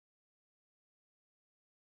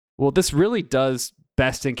Well, this really does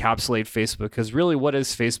best encapsulate Facebook, because really, what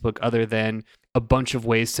is Facebook other than a bunch of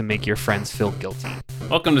ways to make your friends feel guilty?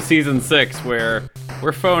 Welcome to season 6, where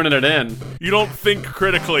we're phoning it in. You don't think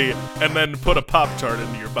critically and then put a Pop-Tart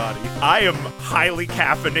into your body. I am highly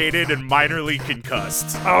caffeinated and minorly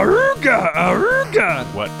concussed. Aruga!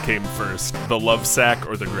 What came first, the love sack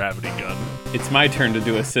or the gravity gun? It's my turn to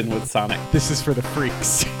do a sin with Sonic. This is for the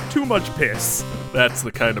freaks. Too much piss. That's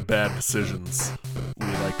the kind of bad decisions we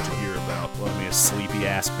like to hear about. Love me a sleepy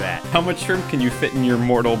ass bat. How much shrimp can you fit in your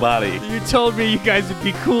mortal body? You told me you guys would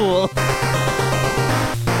be cool.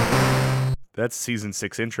 That's season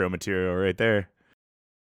 6 intro material right there.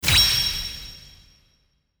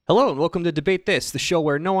 Hello and welcome to Debate This, the show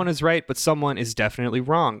where no one is right, but someone is definitely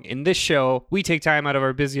wrong. In this show, we take time out of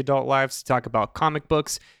our busy adult lives to talk about comic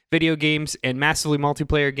books, video games, and massively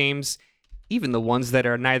multiplayer games, even the ones that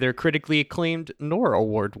are neither critically acclaimed nor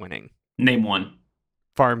award-winning. Name one.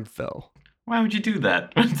 Farmville. Why would you do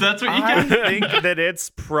that? That's what you I get. think that it's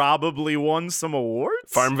probably won some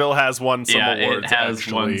awards. Farmville has won some awards. it has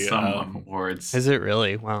actually. won some awards. Is it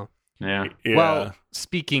really? Wow. Yeah. Yeah. Well,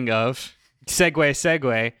 speaking of,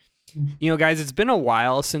 segue, you know, guys, it's been a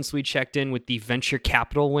while since we checked in with the venture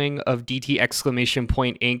capital wing of DT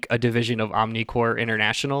Inc., a division of Omnicore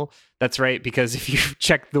International. That's right, because if you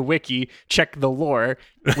check the wiki, check the lore,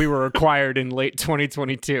 we were acquired in late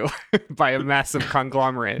 2022 by a massive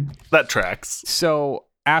conglomerate. That tracks. So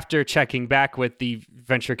after checking back with the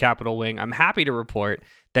venture capital wing, I'm happy to report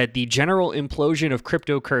that the general implosion of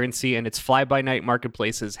cryptocurrency and its fly-by-night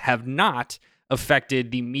marketplaces have not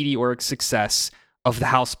affected the meteoric success of the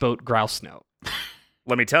houseboat Grouse Note.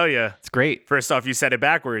 Let me tell you. It's great. First off, you said it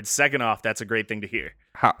backwards. Second off, that's a great thing to hear.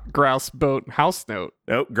 Grouse Boat House Note.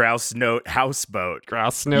 Nope, Grouse Note Houseboat.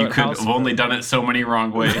 Grouse Note You could House have only done it so many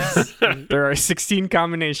wrong ways. There are 16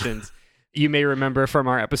 combinations. You may remember from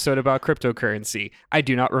our episode about cryptocurrency. I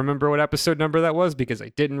do not remember what episode number that was because I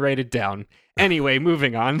didn't write it down. Anyway,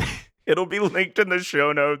 moving on. It'll be linked in the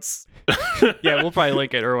show notes. Yeah, we'll probably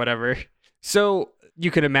link it or whatever. So you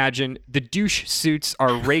can imagine the douche suits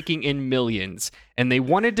are raking in millions, and they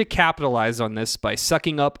wanted to capitalize on this by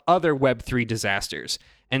sucking up other Web3 disasters.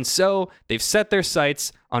 And so they've set their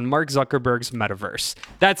sights on Mark Zuckerberg's metaverse.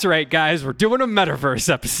 That's right, guys. We're doing a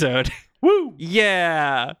metaverse episode. Woo!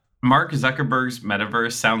 Yeah. Mark Zuckerberg's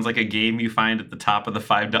Metaverse sounds like a game you find at the top of the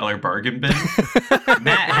 $5 bargain bin.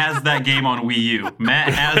 Matt has that game on Wii U.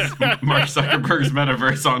 Matt has Mark Zuckerberg's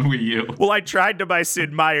Metaverse on Wii U. Well, I tried to buy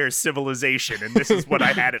Sid Meier's Civilization, and this is what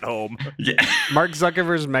I had at home. Yeah. Mark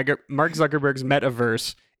Zuckerberg's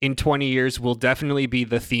metaverse in 20 years will definitely be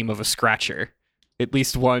the theme of a scratcher. At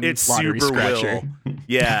least one It's lottery super scratcher. will.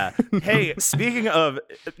 Yeah. Hey, speaking of,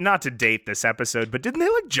 not to date this episode, but didn't they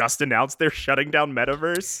just announce they're shutting down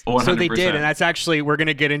Metaverse? 100%. So they did, and that's actually, we're going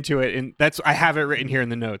to get into it, and I have it written here in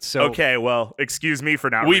the notes. So Okay, well, excuse me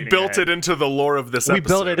for not We reading built ahead. it into the lore of this we episode.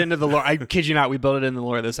 built it into the lore. I kid you not, we built it in the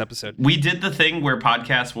lore of this episode. We did the thing where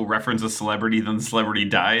podcasts will reference a celebrity, then the celebrity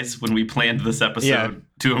dies when we planned this episode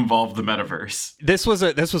to involve the Metaverse. This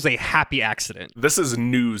was a happy accident. This is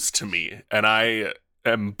news to me, and I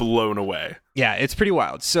am blown away. Yeah, it's pretty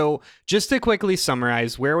wild. So just to quickly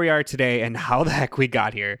summarize where we are today and how the heck we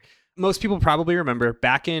got here. Most people probably remember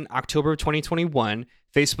back in October of 2021,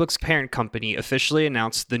 Facebook's parent company officially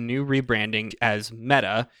announced the new rebranding as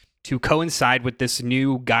Meta to coincide with this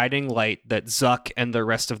new guiding light that Zuck and the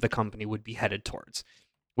rest of the company would be headed towards,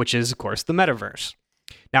 which is, of course, the metaverse.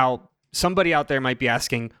 Now, somebody out there might be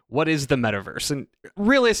asking, what is the metaverse? And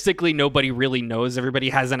realistically, nobody really knows. Everybody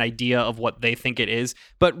has an idea of what they think it is.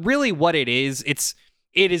 But really what it is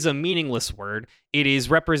a meaningless word. It is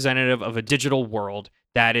representative of a digital world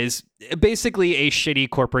that is basically a shitty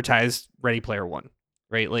corporatized Ready Player One,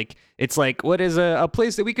 right? Like, it's like, what is a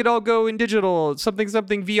place that we could all go in digital, something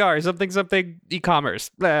VR, something e-commerce.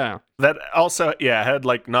 Blah. That also, had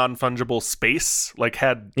non-fungible space,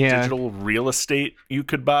 had digital real estate you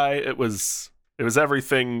could buy. It was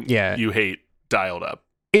everything you hate dialed up.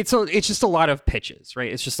 It's just a lot of pitches,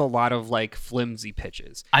 right? It's just a lot of flimsy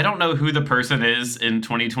pitches. I don't know who the person is in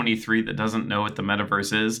 2023 that doesn't know what the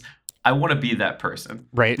Metaverse is. I want to be that person.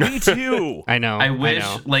 Right. Me too. I know. I wish,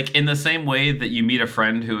 in the same way that you meet a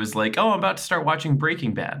friend who is like, oh, I'm about to start watching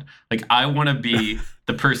Breaking Bad. I want to be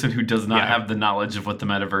the person who does not have the knowledge of what the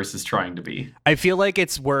metaverse is trying to be. I feel like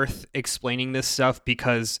it's worth explaining this stuff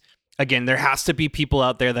because, again, there has to be people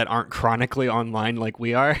out there that aren't chronically online like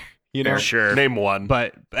we are. You know? Sure. Name one.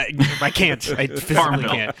 But I can't. I physically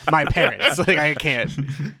can't. My parents. I can't.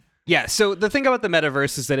 Yeah, so the thing about the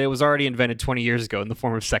metaverse is that it was already invented 20 years ago in the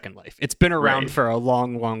form of Second Life. It's been around for a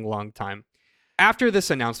long, long, long time. after this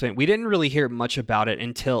announcement, we didn't really hear much about it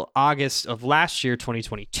until August of last year,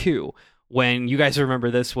 2022, when you guys remember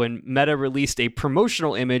this, when Meta released a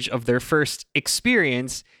promotional image of their first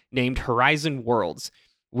experience named Horizon Worlds,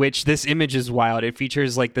 which this image is wild. It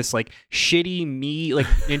features like this like shitty me, like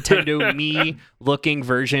Nintendo me looking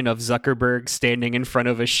version of Zuckerberg standing in front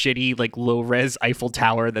of a shitty like low res Eiffel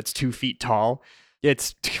Tower that's 2 feet tall.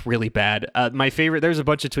 It's really bad. My favorite, there's a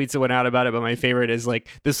bunch of tweets that went out about it, but my favorite is like,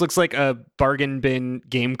 this looks like a bargain bin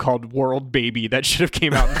game called World Baby that should have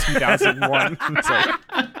came out in 2001. It's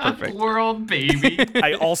like, perfect. World Baby.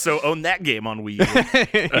 I also own that game on Wii U.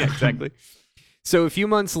 Yeah, exactly. So a few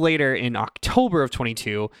months later, in October of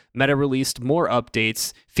 22, Meta released more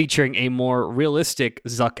updates featuring a more realistic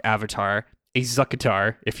Zuck avatar, a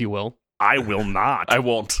Zuckatar, if you will. I will not. I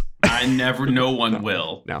won't. No one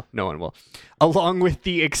will. No one will. Along with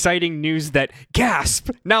the exciting news that, gasp,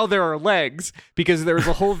 now there are legs, because there was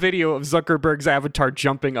a whole video of Zuckerberg's avatar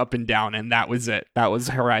jumping up and down, and that was it. That was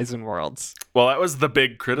Horizon Worlds. Well, that was the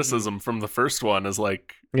big criticism from the first one, is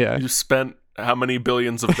like, you spent how many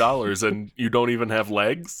billions of dollars and you don't even have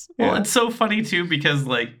legs? Well, it's so funny too, because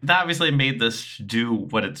like that obviously made this do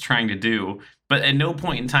what it's trying to do, but at no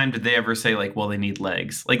point in time did they ever say like, well, they need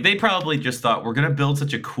legs. Like they probably just thought, we're gonna build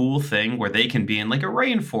such a cool thing where they can be in like a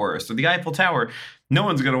rainforest or the Eiffel Tower. No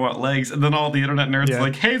one's gonna want legs. And then all the internet nerds are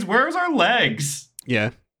like, hey, where's our legs?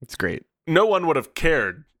 Yeah, it's great. No one would have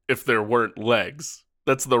cared if there weren't legs.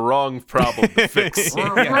 That's the wrong problem to fix.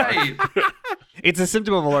 Right. It's a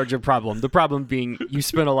symptom of a larger problem. The problem being you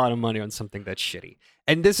spent a lot of money on something that's shitty.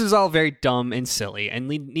 And this is all very dumb and silly. And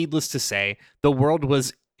needless to say, the world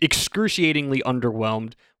was excruciatingly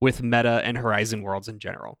underwhelmed with Meta and Horizon Worlds in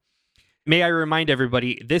general. May I remind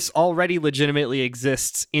everybody, this already legitimately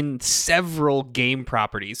exists in several game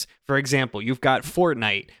properties. For example, you've got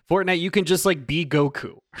Fortnite. Fortnite, you can just like be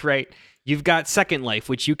Goku, right? You've got Second Life,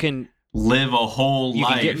 which you can live a whole life. You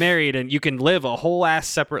can get married and you can live a whole ass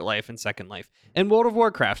separate life in Second Life. And World of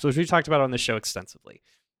Warcraft, which we talked about on the show extensively.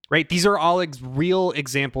 Right? These are all real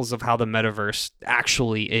examples of how the metaverse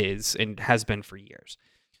actually is and has been for years.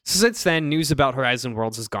 So since then, news about Horizon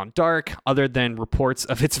Worlds has gone dark, other than reports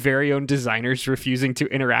of its very own designers refusing to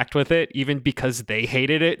interact with it, even because they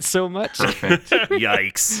hated it so much. Perfect.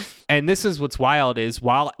 Yikes. And this is what's wild is,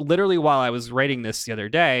 while I was writing this the other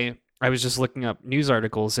day, I was just looking up news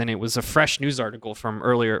articles, and it was a fresh news article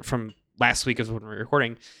from last week is when we were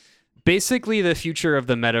recording. Basically, the future of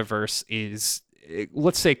the metaverse is,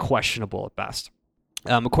 let's say, questionable at best.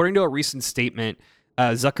 According to a recent statement,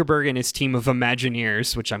 Zuckerberg and his team of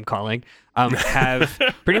Imagineers, which I'm calling, have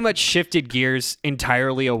pretty much shifted gears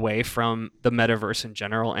entirely away from the metaverse in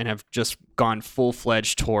general and have just gone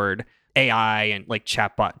full-fledged toward AI and like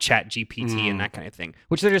chat GPT and that kind of thing,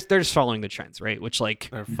 which they're just following the trends, right? Which like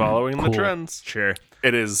they're following the trends. Sure.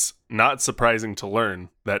 It is not surprising to learn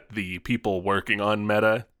that the people working on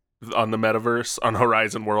Meta, on the metaverse, on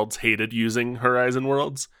Horizon Worlds, hated using Horizon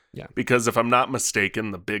Worlds. Yeah. Because if I'm not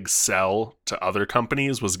mistaken, the big sell to other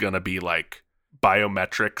companies was going to be like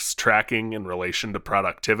biometrics tracking in relation to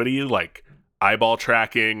productivity, like eyeball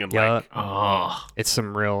tracking and like, oh, it's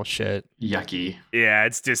some real shit. Yucky. Yeah,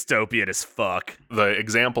 it's dystopian as fuck. The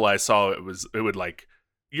example I saw, it would like,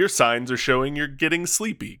 your signs are showing you're getting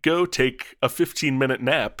sleepy. Go take a 15-minute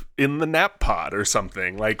nap in the nap pod or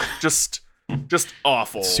something. Like just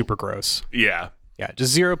awful. Super gross. Yeah. Yeah,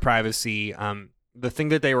 just zero privacy. The thing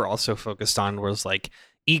that they were also focused on was like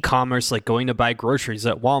e-commerce, like going to buy groceries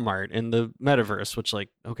at Walmart in the metaverse, which like,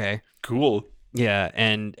 okay. Cool. Yeah,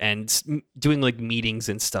 and doing like meetings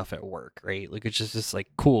and stuff at work, right? Like it's just like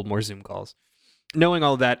cool, more Zoom calls. Knowing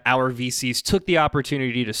all that, our VCs took the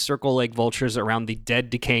opportunity to circle like vultures around the dead,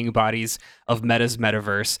 decaying bodies of Meta's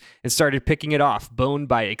metaverse and started picking it off, bone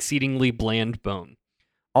by exceedingly bland bone.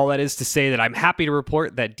 All that is to say that I'm happy to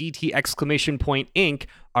report that DT Inc.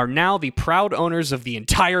 are now the proud owners of the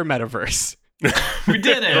entire metaverse. We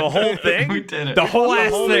did it. The whole thing? We did it. The whole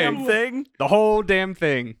ass damn thing? The whole damn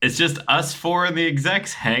thing. It's just us four and the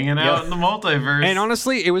execs hanging out in the multiverse. And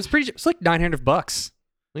honestly, it was it's like $900.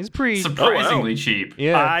 It's pretty surprisingly cheap.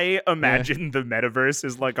 Yeah. I imagine the metaverse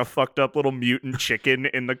is like a fucked up little mutant chicken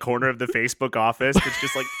in the corner of the Facebook office that's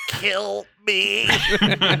just like, kill me.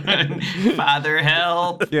 Father,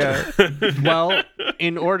 help. Yeah. Well,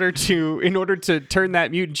 in order to turn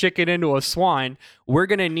that mutant chicken into a swan, we're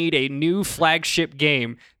going to need a new flagship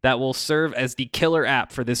game that will serve as the killer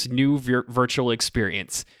app for this new virtual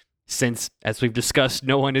experience. Since, as we've discussed,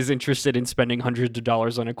 no one is interested in spending hundreds of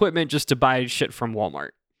dollars on equipment just to buy shit from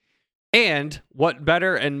Walmart. And what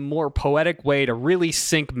better and more poetic way to really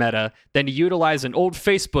sink Meta than to utilize an old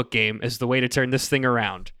Facebook game as the way to turn this thing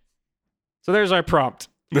around? So there's our prompt.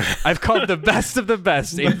 I've called the best of the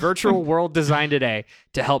best a virtual world designed today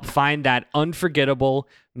to help find that unforgettable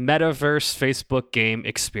metaverse Facebook game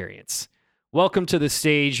experience. Welcome to the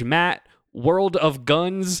stage, Matt, World of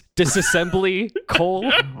Guns, Disassembly, Cole,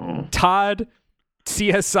 Todd,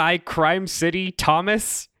 CSI Crime City,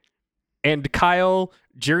 Thomas, and Kyle,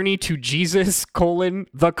 Journey to Jesus,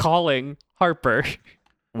 The Calling, Harper.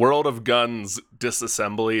 World of Guns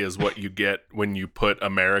disassembly is what you get when you put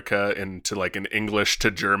America into like an English to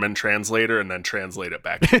German translator and then translate it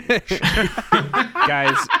back to English.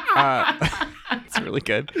 Guys, it's really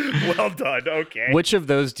good. Well done. Okay. Which of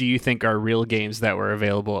those do you think are real games that were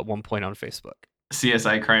available at one point on Facebook?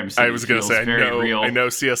 CSI Crime City. I was going to say, real. I know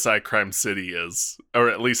CSI Crime City is, or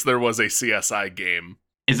at least there was a CSI game.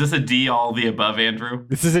 Is this a D all the above, Andrew?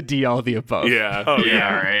 This is a D, all of the above. Yeah. Oh, Yeah,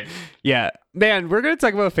 yeah. all right. Yeah. Man, we're going to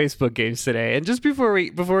talk about Facebook games today. And just before we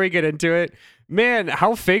get into it, man,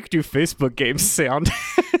 how fake do Facebook games sound?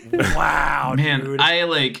 Wow, Man, dude.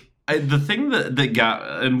 the thing that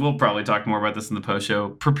got, and we'll probably talk more about this in the post show,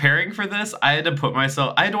 preparing for this, I had to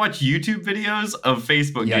watch YouTube videos of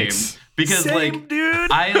Facebook games because Same,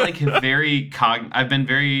 dude. I've been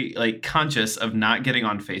very like conscious of not getting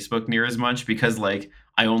on Facebook near as much because like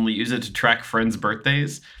I only use it to track friends'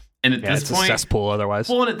 birthdays. And at this it's point, a cesspool otherwise.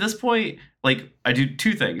 well, and at this point, like I do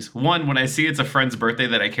two things. One, when I see it's a friend's birthday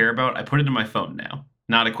that I care about, I put it in my phone now.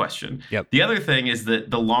 Not a question. Yep. The other thing is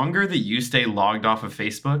that the longer that you stay logged off of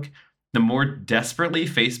Facebook, the more desperately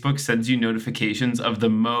Facebook sends you notifications of the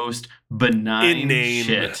most benign Inane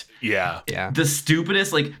shit. Yeah. Yeah. The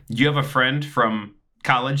stupidest, like you have a friend from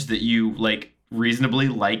college that you like reasonably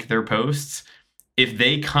like their posts. If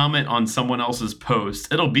they comment on someone else's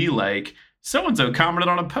post, it'll be like, so-and-so commented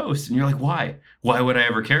on a post. And you're like, why? Why would I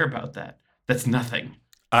ever care about that? That's nothing.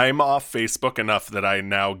 I'm off Facebook enough that I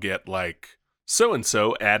now get like,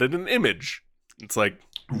 so-and-so added an image. It's like,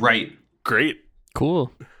 Right. great.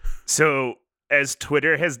 Cool. So as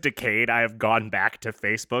Twitter has decayed, I have gone back to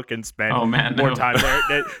Facebook and spent Oh, man, more no. time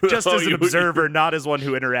there. Just Oh, as an you- observer, not as one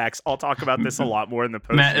who interacts. I'll talk about this a lot more in the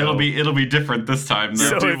post. Matt, it'll be different this time. So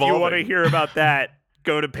Though. if you devolving. want to hear about that,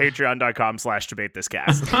 go to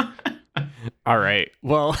patreon.com/debatethiscast. All right.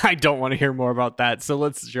 Well, I don't want to hear more about that, so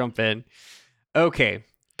let's jump in. Okay,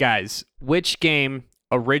 guys, which game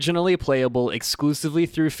originally playable exclusively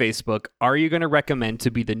through Facebook are you going to recommend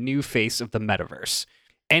to be the new face of the metaverse?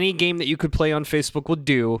 Any game that you could play on Facebook will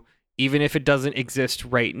do, even if it doesn't exist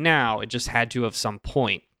right now. It just had to at some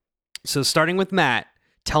point. So starting with Matt,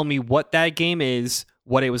 tell me what that game is,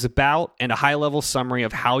 what it was about, and a high-level summary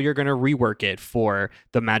of how you're going to rework it for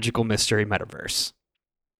the magical mystery metaverse.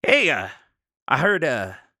 Hey, I heard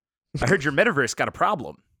your metaverse got a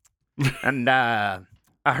problem, and I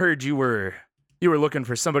heard you were looking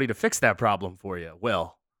for somebody to fix that problem for you.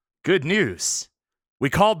 Well, good news. We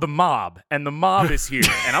called the mob, and the mob is here,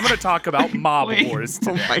 and I'm going to talk about mob Wait. wars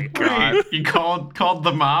Oh today. my God. Wait, you called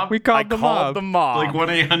the mob? We I called the called mob. the mob. Like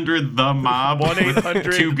 1-800 the mob.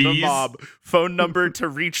 1-800 two the B's. mob. Phone number to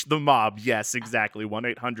reach the mob. Yes, exactly.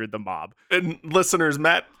 1-800 the mob. And listeners,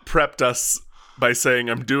 Matt prepped us by saying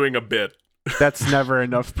I'm doing a bit. That's never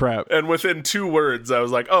enough prep. And within 2 words, I was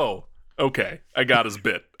like, oh, okay, I got his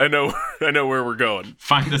bit. I know where we're going.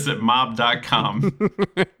 Find us at mob.com.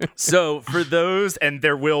 So for those, and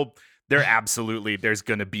there's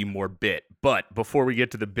going to be more bit. But before we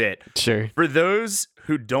get to the bit, Sure. for those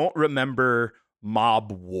who don't remember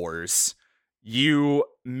Mob Wars, you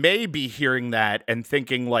may be hearing that and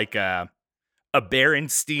thinking like a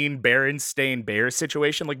Berenstain Bear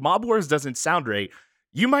situation. Like Mob Wars doesn't sound right.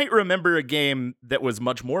 You might remember a game that was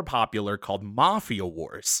much more popular called Mafia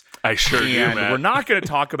Wars. I sure do, And Matt. we're not going to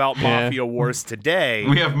talk about Yeah. Mafia Wars today.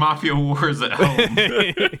 We have Mafia Wars at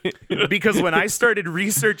home. Because when I started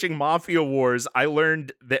researching Mafia Wars, I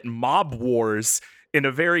learned that Mob Wars, in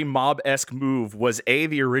a very mob-esque move, was A,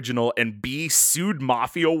 the original, and B, sued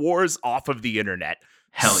Mafia Wars off of the internet.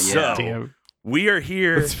 Hell yeah. So, Damn. we are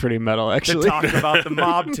here That's pretty metal, to actually. talk about the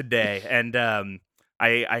mob today. And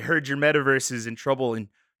I heard your metaverse is in trouble, and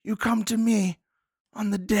you come to me on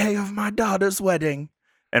the day of my daughter's wedding.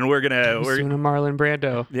 And we're Soon a Marlon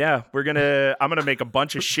Brando. I'm gonna make a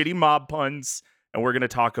bunch of shitty mob puns, and we're gonna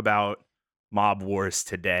talk about Mob Wars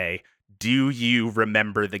today. Do you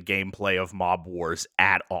remember the gameplay of Mob Wars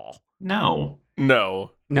at all? No.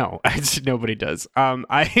 No. No, nobody does.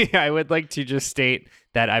 I would like to just state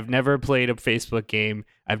that I've never played a Facebook game.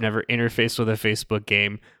 I've never interfaced with a Facebook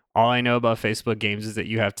game. All I know about Facebook games is that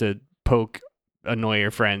you have to annoy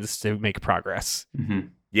your friends to make progress. Mm-hmm.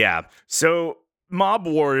 Yeah. So Mob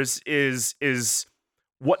Wars is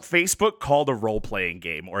what Facebook called a role-playing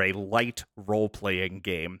game, or a light role-playing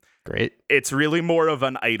game. Great. It's really more of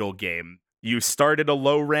an idle game. You start at a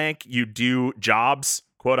low rank, you do jobs,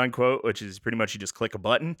 quote unquote, which is pretty much you just click a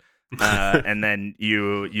button, and then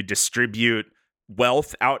you distribute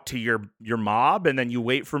wealth out to your mob, and then you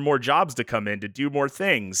wait for more jobs to come in to do more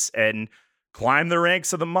things and climb the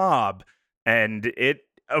ranks of the mob. And it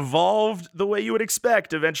evolved the way you would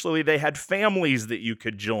expect. Eventually they had families that you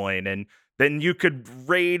could join, and then you could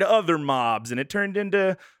raid other mobs, and it turned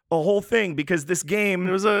into a whole thing because this game,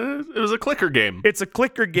 It was a clicker game. it's a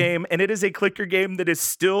clicker game, and it is a clicker game that is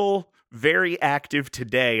still very active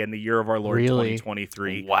today in the year of our Lord Really?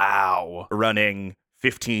 2023, Wow. running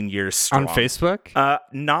 15 years strong. On Facebook?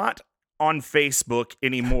 Not on Facebook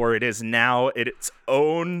anymore. It is now its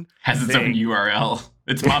own Has its own thing. URL.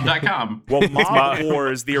 It's mob.com. Well, Mob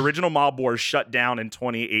Wars, the original Mob Wars shut down in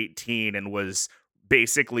 2018 and was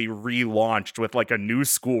basically relaunched with like a new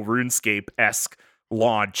school RuneScape-esque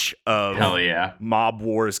launch of Hell yeah. Mob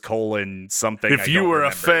Wars : something. If you were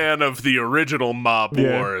a fan of the original Mob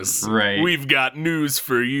Yeah. Wars, Right. we've got news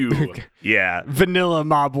for you. Yeah. Vanilla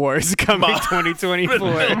Mob Wars coming Mob- 2024.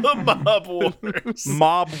 Vanilla Mob Wars.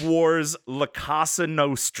 Mob Wars La Casa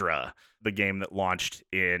Nostra, the game that launched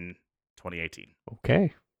in 2018.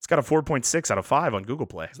 Okay. It's got a 4.6 out of 5 on Google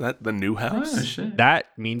Play. Is that the new house? Oh, shit. That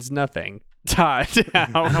means nothing. Todd,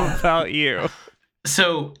 how about you?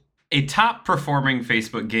 So, a top performing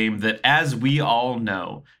Facebook game that, as we all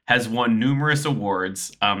know, has won numerous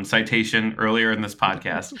awards, citation earlier in this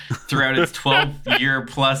podcast, throughout its 12-year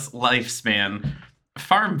plus lifespan,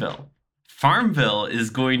 Farmville. Farmville is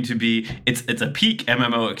going to be, it's a peak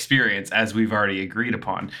MMO experience, as we've already agreed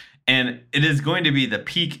upon. And it is going to be the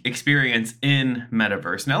peak experience in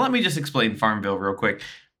Metaverse. Now, let me just explain Farmville real quick.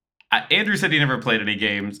 Andrew said he never played any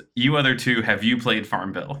games. You other two, have you played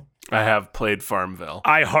Farmville? I have played Farmville.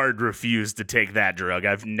 I hard refuse to take that drug.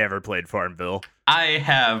 I've never played Farmville. I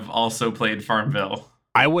have also played Farmville.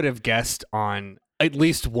 I would have guessed on at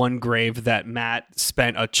least one grave that Matt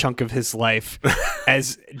spent a chunk of his life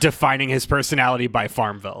as defining his personality by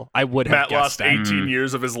Farmville. I would have Matt guessed lost that. 18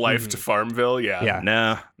 years of his life to Farmville. Yeah. Yeah.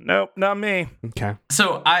 No, nope, not me. Okay.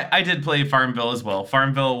 So I did play Farmville as well.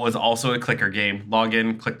 Farmville was also a clicker game. Log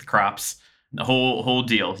in, click the crops. The whole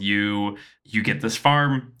deal. You get this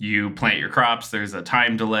farm, you plant your crops, there's a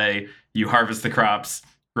time delay, you harvest the crops,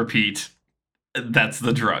 repeat. That's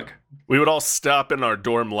the drug. We would all stop in our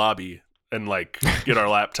dorm lobby and like get our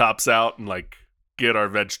laptops out and like get our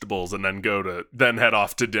vegetables and then head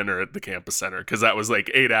off to dinner at the campus center because that was like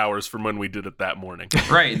 8 hours from when we did it that morning.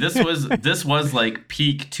 Right. This was like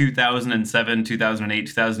peak 2007, 2008,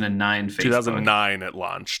 2009 Facebook. 2009 it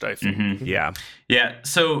launched, I think. Mhm. Yeah. Yeah,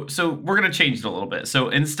 so we're gonna change it a little bit. So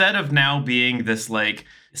instead of now being this like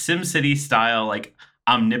SimCity style like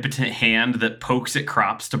omnipotent hand that pokes at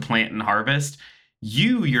crops to plant and harvest,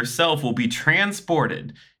 you yourself will be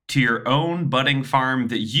transported to your own budding farm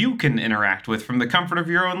that you can interact with from the comfort of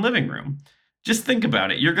your own living room. Just think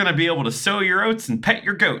about it. You're going to be able to sow your oats and pet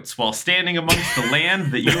your goats while standing amongst the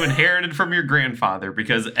land that you inherited from your grandfather,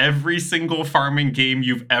 because every single farming game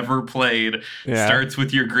you've ever played starts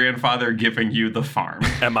with your grandfather giving you the farm.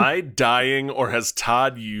 Am I dying or has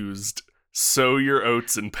Todd used sow your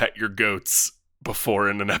oats and pet your goats before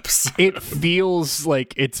in an episode? It feels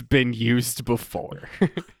like it's been used before.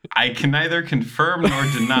 I can neither confirm nor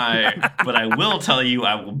deny, but I will tell you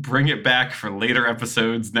I will bring it back for later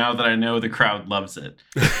episodes now that I know the crowd loves it.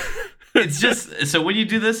 It's just, so when you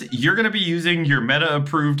do this, you're going to be using your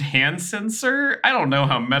Meta-approved hand sensor. I don't know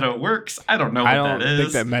how Meta works. I don't know what I don't that is.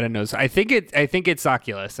 think that Meta knows. I think it's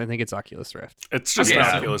Oculus. I think it's Oculus Rift. It's just Okay, an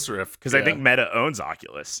so- Oculus Rift. Because I think Meta owns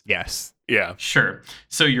Oculus. Yes. Yeah. Sure.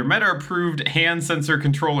 So your Meta-approved hand sensor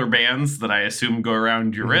controller bands that I assume go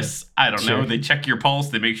around your wrists. I don't know. Sure. They check your pulse.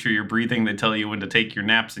 They make sure you're breathing. They tell you when to take your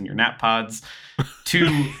naps and your nap pods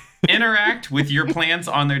to interact with your plants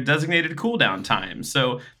on their designated cooldown time.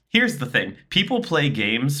 So here's the thing. People play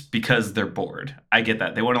games because they're bored. I get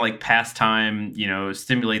that. They want to like pass time,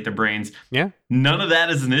 stimulate their brains. Yeah. None of that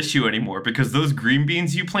is an issue anymore because those green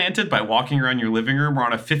beans you planted by walking around your living room are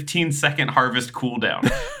on a 15-second harvest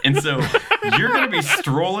cooldown. And so you're going to be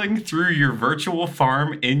strolling through your virtual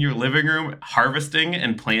farm in your living room, harvesting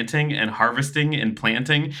and planting and harvesting and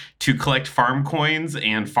planting to collect farm coins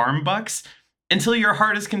and farm bucks until your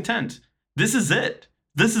heart is content. This is it.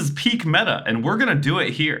 This is peak meta, and we're going to do it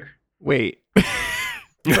here. Wait. But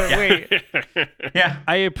wait. Yeah.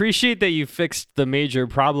 I appreciate that you fixed the major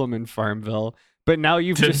problem in Farmville, but now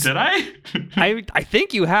you've Did just I? I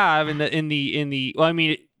think you have in the well, I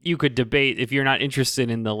mean, you could debate if you're not interested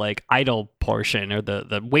in the like idle portion or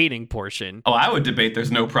the waiting portion. Oh, I would debate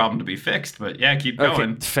there's no problem to be fixed, but yeah, keep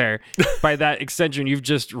going. Okay, fair. By that extension, you've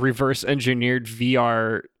just reverse engineered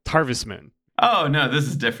VR Harvest Moon. Oh no, this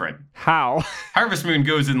is different. How? Harvest Moon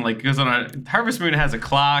goes on Harvest Moon has a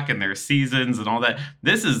clock and there's seasons and all that.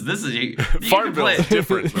 This is you Farmville's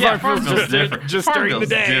different. Yeah, Farmville's Farmville's different. just during the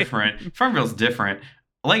day. Different. Farmville's different.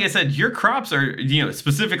 Like I said, your crops are,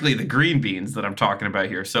 specifically the green beans that I'm talking about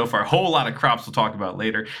here so far. A whole lot of crops we'll talk about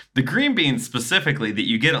later. The green beans specifically that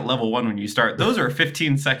you get at level 1 when you start, those are a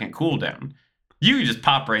 15-second cooldown. You can just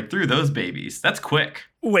pop right through those babies. That's quick.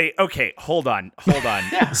 Wait, okay, hold on.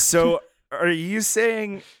 Yeah. So are you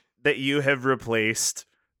saying that you have replaced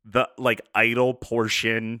the like idle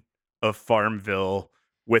portion of Farmville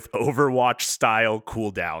with Overwatch style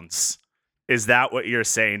cooldowns? Is that what you're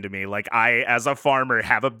saying to me? Like, I, as a farmer,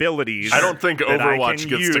 have abilities. I don't think that I Overwatch can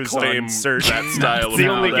gets to use claim on certain- that style It's of the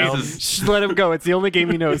only game. cooldown. Just let him go. It's the only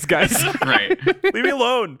game he knows, guys. Right. Leave me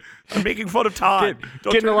alone. I'm making fun of Todd.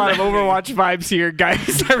 Don't Getting a turn lot of me. Overwatch vibes here,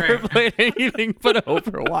 guys. Never Right. played anything but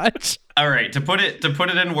Overwatch. All right, to put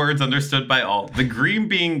it in words understood by all, the green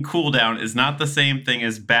bean cooldown is not the same thing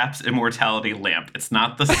as BAP's immortality lamp. It's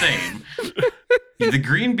not the same. The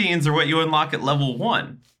green beans are what you unlock at level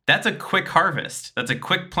 1. That's a quick harvest. That's a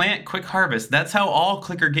quick plant, quick harvest. That's how all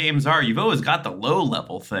clicker games are. You've always got the low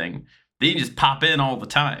level thing that you just pop in all the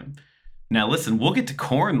time. Now listen, we'll get to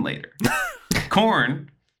corn later. Corn,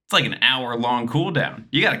 it's like an hour-long cooldown.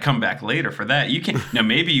 You got to come back later for that. You can't. Now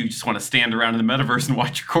maybe you just want to stand around in the metaverse and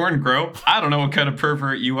watch your corn grow. I don't know what kind of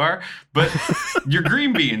pervert you are, but your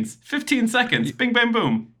green beans, 15 seconds, bing, bang,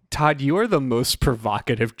 boom. Todd, you are the most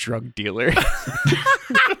provocative drug dealer.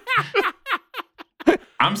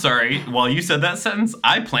 I'm sorry. While you said that sentence,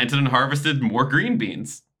 I planted and harvested more green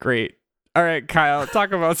beans. Great. All right, Kyle,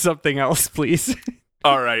 talk about something else, please.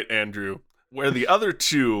 All right, Andrew. Where the other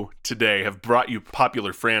two today have brought you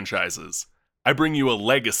popular franchises, I bring you a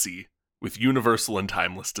legacy with universal and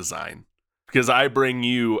timeless design. Because I bring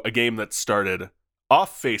you a game that started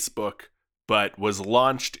off Facebook, but was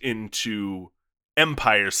launched into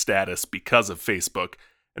empire status because of Facebook.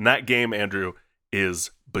 And that game, Andrew,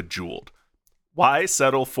 is Bejeweled. Why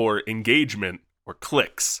settle for engagement or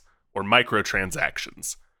clicks or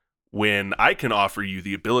microtransactions when I can offer you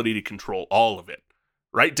the ability to control all of it,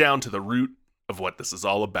 right down to the root of what this is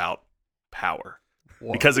all about, power.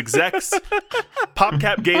 Whoa. Because execs,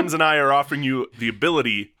 PopCap Games and I are offering you the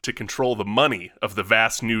ability to control the money of the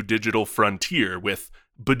vast new digital frontier with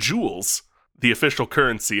Bejewels, the official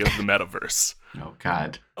currency of the metaverse. Oh,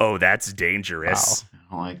 God. Oh, that's dangerous. I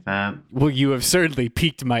don't like that. Well, you have certainly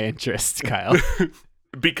piqued my interest, Kyle.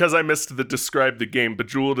 Because I missed the describe the game,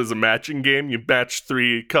 Bejeweled is a matching game. You match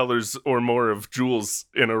 3 colors or more of jewels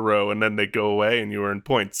in a row, and then they go away, and you earn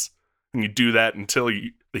points. And you do that until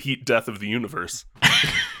the heat death of the universe.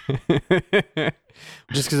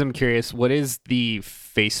 Just because I'm curious, what is the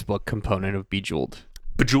Facebook component of Bejeweled?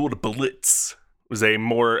 Bejeweled Blitz was a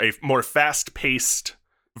more fast-paced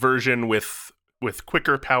version with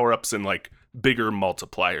quicker power-ups and like bigger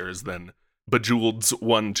multipliers than Bejeweled's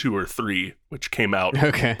 1, 2, or 3, which came out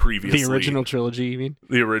previously. The original trilogy, you mean?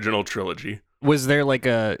 The original trilogy. Was there like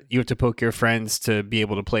a you have to poke your friends to be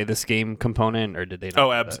able to play this game component, or did they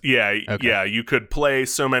not? Yeah. Okay. Yeah, you could play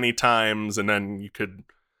so many times, and then you could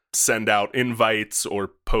send out invites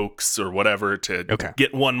or pokes or whatever to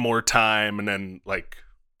get one more time, and then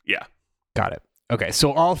yeah. Got it. Okay,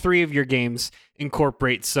 so all 3 of your games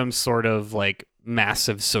incorporate some sort of like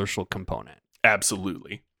massive social component.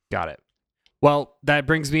 Absolutely. Got it. Well, that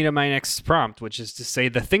brings me to my next prompt, which is to say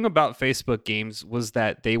the thing about Facebook games was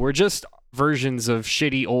that they were just versions of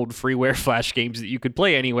shitty old freeware Flash games that you could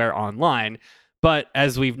play anywhere online. But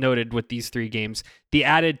as we've noted with these 3 games, the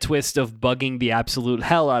added twist of bugging the absolute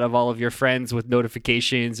hell out of all of your friends with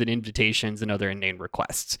notifications and invitations and other inane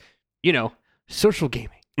requests. You know, social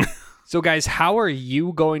gaming. So guys, how are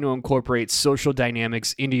you going to incorporate social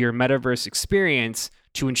dynamics into your metaverse experience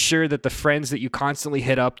to ensure that the friends that you constantly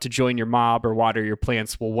hit up to join your mob or water your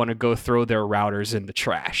plants will want to go throw their routers in the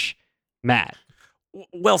trash? Matt.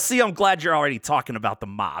 Well, see, I'm glad you're already talking about the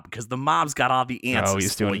mob, because the mob's got all the answers. Oh,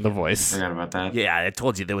 he's doing the voice. Forgot about that. Yeah, I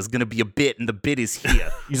told you there was going to be a bit, and the bit is here.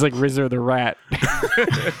 He's like Rizzo the Rat.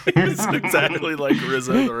 It's exactly like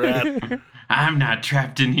Rizzo the Rat. I'm not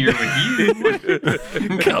trapped in here with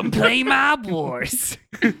you. Come play Mob Wars.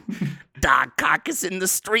 Dog caucus in the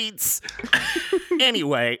streets.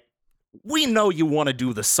 Anyway, we know you want to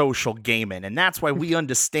do the social gaming, and that's why we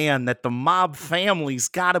understand that the mob family's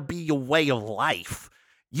got to be your way of life.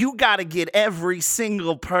 You got to get every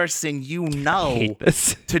single person you know hate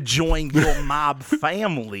this. to join your mob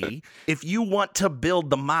family if you want to build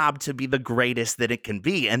the mob to be the greatest that it can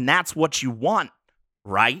be. And that's what you want,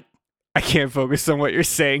 right? I can't focus on what you're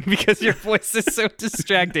saying because your voice is so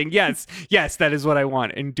distracting. Yes, that is what I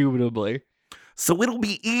want, indubitably. So it'll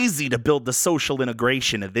be easy to build the social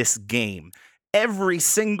integration of this game. Every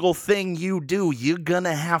single thing you do, you're going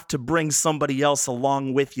to have to bring somebody else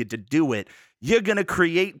along with you to do it. You're going to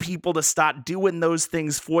create people to start doing those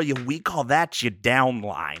things for you. We call that your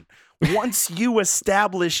downline. Once you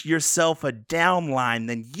establish yourself a downline,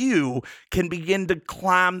 then you can begin to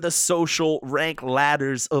climb the social rank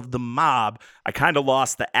ladders of the mob. I kind of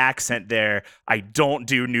lost the accent there. I don't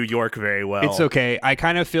do New York very well. It's okay. I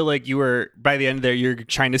kind of feel like you were, by the end there, you're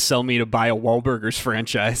trying to sell me to buy a Wahlburgers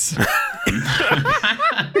franchise.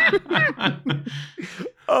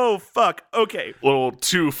 Oh, fuck. Okay. A little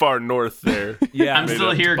too far north there. Yeah. I'm Made still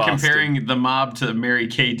up to here Boston. comparing the mob to Mary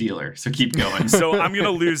Kay dealer. So keep going. So I'm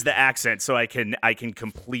gonna lose the accent so I can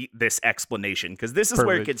complete this explanation because this is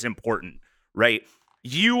where it Perfect. gets important, right?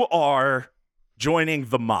 You are joining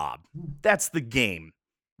the mob. That's the game.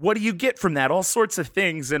 What do you get from that? All sorts of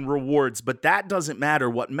things and rewards, but that doesn't matter.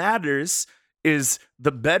 What matters is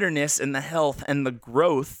the betterness and the health and the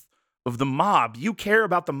growth of the mob. You care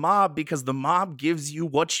about the mob because the mob gives you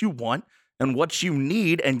what you want and what you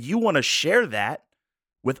need, and you want to share that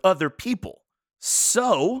with other people.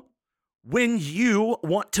 So when you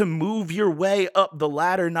want to move your way up the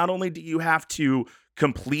ladder, not only do you have to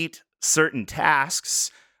complete certain tasks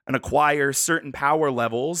and acquire certain power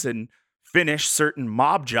levels and finish certain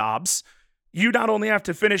mob jobs, you not only have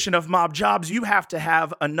to finish enough mob jobs, you have to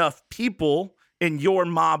have enough people in your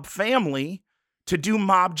mob family to do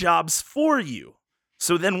mob jobs for you.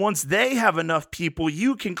 So then once they have enough people,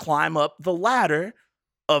 you can climb up the ladder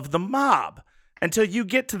of the mob until you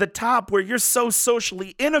get to the top where you're so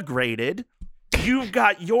socially integrated, you've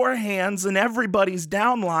got your hands in everybody's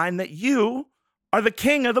downline that you are the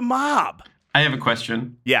king of the mob. I have a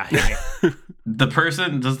question. Yeah. Does the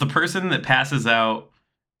person that passes out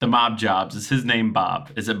the mob jobs, is his name Bob?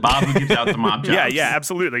 Is it Bob who gives out the mob jobs? Yeah,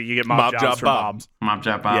 absolutely. You get Mob mob job jobs for Bob. mobs. Mob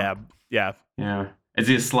job Bob. Yeah. Yeah. Is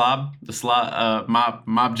he a slob? The slob,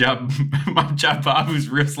 mob job Bob, who's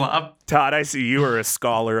real slob. Todd, I see you are a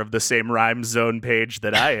scholar of the same rhyme zone page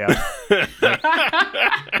that I am.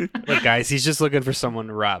 Look, guys, he's just looking for someone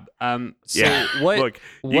to rob. So Yeah. what? Look,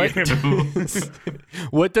 what? you-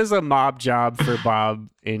 What does a mob job for Bob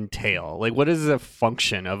entail? Like, what is the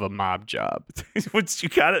function of a mob job? Once you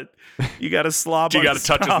gotta slob. You on gotta his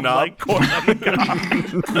touch his knob? like corn on the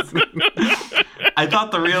cob. I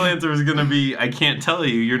thought the real answer was going to be, I can't tell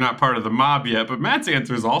you, you're not part of the mob yet, but Matt's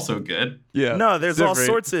answer is also good. Yeah. No, there's all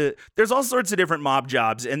sorts of different mob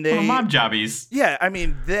jobs, and they Well, mob jobbies. Yeah, I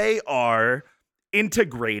mean, they are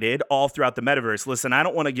integrated all throughout the metaverse. Listen, I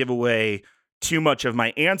don't want to give away too much of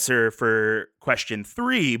my answer for question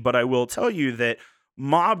 3, but I will tell you that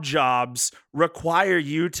mob jobs require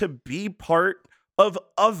you to be part of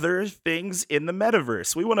other things in the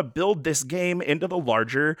metaverse. We want to build this game into the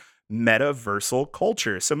larger metaversal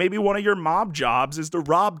culture. So maybe one of your mob jobs is to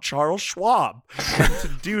rob Charles Schwab. And to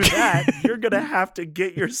do that, you're going to have to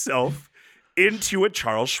get yourself into a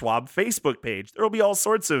Charles Schwab Facebook page. There will be all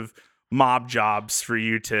sorts of mob jobs for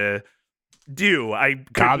you to do. I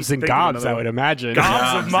couldn't Gobs and think of gobs, another I one. would imagine.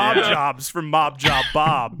 Gobs of Gobs, mob yeah. jobs from Mob Job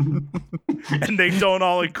Bob. And they don't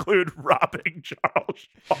all include robbing Charles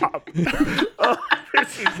Schwab. Oh,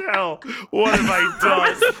 this is hell. What have I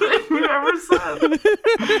done? We've ever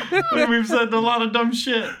said. We've said a lot of dumb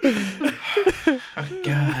shit. Oh,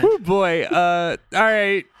 God. Oh boy. All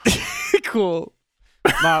right. Cool.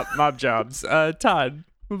 Mob jobs. Todd,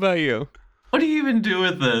 what about you? What do you even do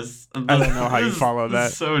with this? I don't know how you follow This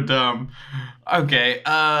that. is so dumb. Okay,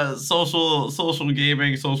 social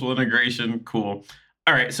gaming, social integration, cool.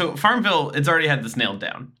 All right, so Farmville, it's already had this nailed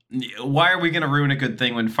down. Why are we going to ruin a good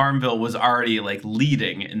thing when Farmville was already like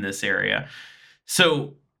leading in this area?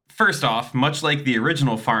 So first off, much like the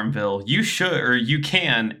original Farmville, you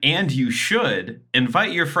can and you should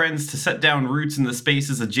invite your friends to set down roots in the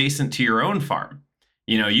spaces adjacent to your own farm.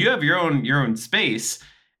 You know, you have your own space.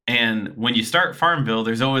 And when you start Farmville,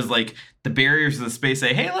 there's always like the barriers of the space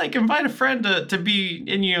say, hey, like invite a friend to be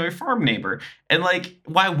in your farm neighbor. And like,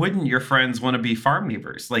 why wouldn't your friends want to be farm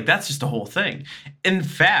neighbors? Like, that's just a whole thing. In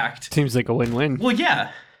fact, Seems like a win-win. well,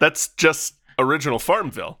 yeah. That's just original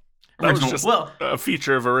Farmville. That was just Well, a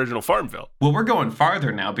feature of original Farmville. well, we're going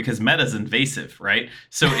farther now because meta's invasive, right?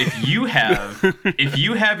 So if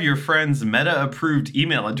you have your friend's meta approved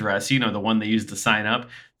email address, you know, the one they use to sign up,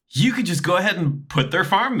 you could just go ahead and put their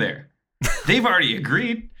farm there. They've already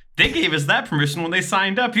agreed. They gave us that permission when they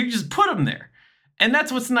signed up. You just put them there. And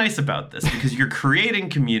that's what's nice about this, because you're creating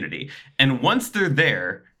community. And once they're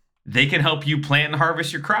there, they can help you plant and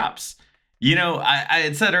harvest your crops. You know, I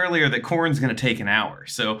had said earlier that corn's going to take an hour.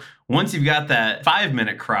 So once you've got that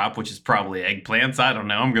 5-minute crop, which is probably eggplants, I don't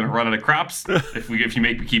know, I'm going to run out of crops if you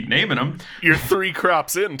make me keep naming them. You're 3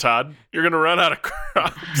 crops in, Todd. You're going to run out of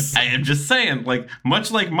crops. I am just saying, like, much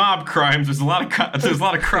like mob crimes, there's a lot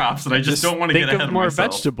of crops, and I just don't want to get ahead of more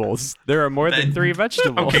myself. Vegetables. There are more than 3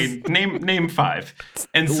 vegetables. Okay, name 5.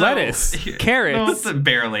 And so, lettuce, carrots. No,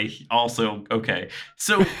 barely. Also, okay.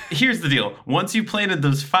 So here's the deal. Once you planted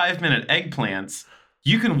those 5-minute eggplants,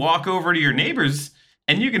 you can walk over to your neighbors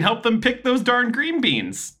and you can help them pick those darn green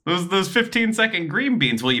beans. Those 15-second green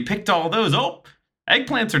beans. Well, you picked all those. Oh,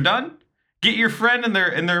 eggplants are done. Get your friend and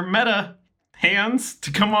their meta hands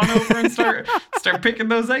to come on over and start picking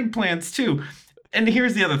those eggplants too. And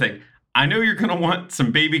here's the other thing. I know you're going to want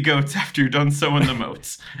some baby goats after you're done sowing the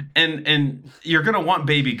moats. And you're going to want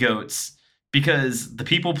baby goats because the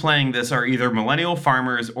people playing this are either millennial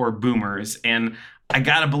farmers or boomers. And I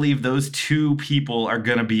got to believe those 2 people are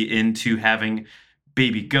going to be into having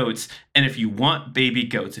baby goats. And if you want baby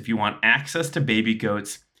goats, if you want access to baby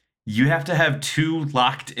goats, you have to have 2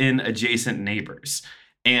 locked in adjacent neighbors.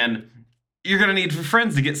 And you're going to need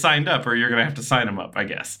friends to get signed up, or you're going to have to sign them up, I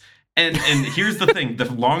guess. And here's the thing. The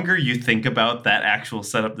longer you think about that actual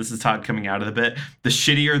setup, this is Todd coming out of the bit, the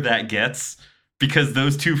shittier that gets, because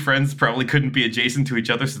those 2 friends probably couldn't be adjacent to each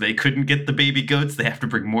other, so they couldn't get the baby goats. They have to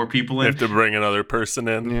bring more people in. They have to bring another person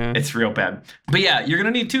in. Yeah. It's real bad. But yeah, you're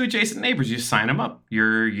going to need 2 adjacent neighbors. You sign them up.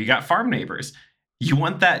 You got farm neighbors. You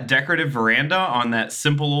want that decorative veranda on that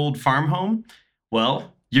simple old farm home?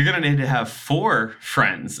 Well, you're going to need to have 4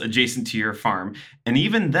 friends adjacent to your farm. And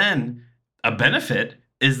even then, a benefit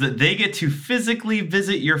is that they get to physically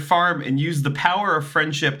visit your farm and use the power of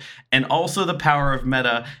friendship and also the power of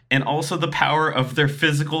meta and also the power of their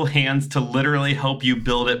physical hands to literally help you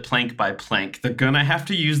build it plank by plank. They're going to have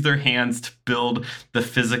to use their hands to build the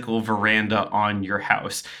physical veranda on your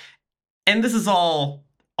house. And this is all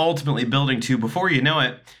ultimately building to, before you know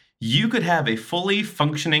it, you could have a fully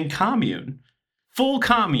functioning commune. Full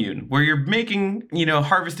commune where you're making,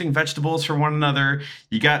 harvesting vegetables for one another.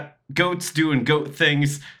 You got goats doing goat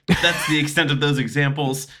things. That's the extent of those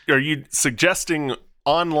examples. Are you suggesting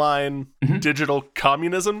online digital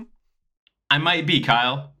communism? I might be,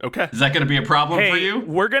 Kyle. Okay. Is that going to be a problem for you?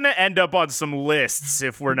 We're going to end up on some lists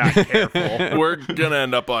if we're not careful. We're going to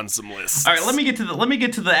end up on some lists. All right, let me get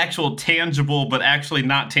to the actual tangible, but actually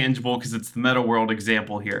not tangible because it's the meta world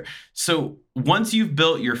example here. So once you've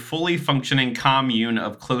built your fully functioning commune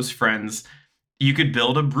of close friends, you could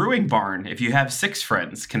build a brewing barn if you have 6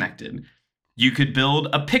 friends connected. You could build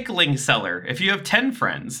a pickling cellar if you have 10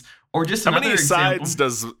 friends. Or just how another many example. sides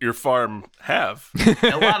does your farm have?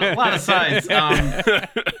 A lot of sides.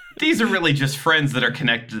 These are really just friends that are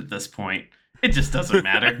connected at this point. It just doesn't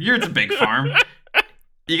matter. It's a big farm.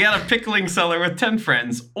 You got a pickling cellar with 10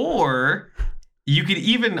 friends, or you could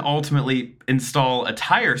even ultimately install a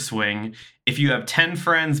tire swing if you have 10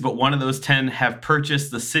 friends, but one of those 10 have purchased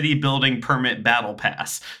the city building permit battle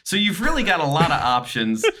pass. So you've really got a lot of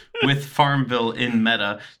options with Farmville in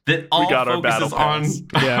meta that all focuses on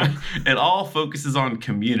it all focuses on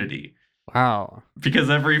community. Wow. Because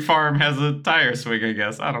every farm has a tire swing, I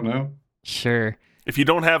guess. I don't know. Sure. If you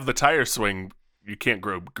don't have the tire swing, you can't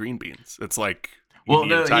grow green beans. It's like you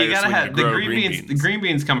gotta have the green beans. The green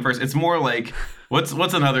beans come first. It's more like what's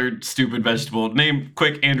another stupid vegetable? Name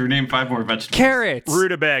 5 more vegetables. Carrots.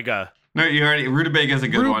 Rutabaga. No, you already. Rutabaga is a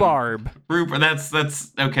good Rhubarb. one. Rhubarb. That's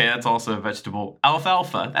okay. That's also a vegetable.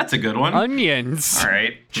 Alfalfa. That's a good one. Onions. All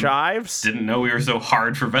right. Chives. Didn't know we were so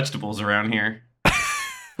hard for vegetables around here.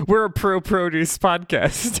 We're a pro-produce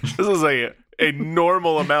podcast. This is a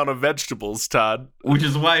normal amount of vegetables, Todd. Which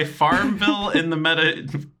is why Farmville in the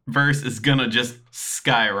metaverse is gonna just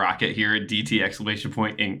skyrocket here at DT exclamation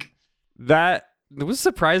point Inc. That was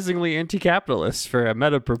surprisingly anti-capitalist for a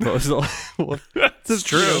meta proposal. It's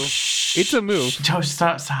true. It's a move. Joe,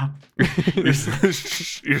 stop. You're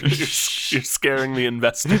scaring the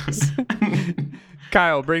investors.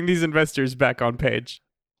 Kyle, bring these investors back on page.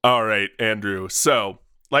 All right, Andrew. So,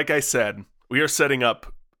 like I said, we are setting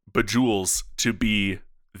up Bejewels to be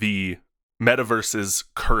the metaverse's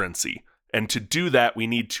currency. And to do that, we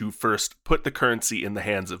need to first put the currency in the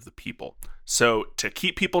hands of the people. So to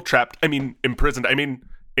keep people imprisoned,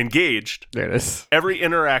 engaged, There it is. every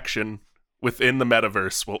interaction within the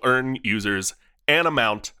metaverse will earn users an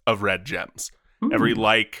amount of red gems. Ooh. Every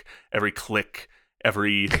like, every click,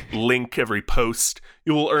 every link, every post,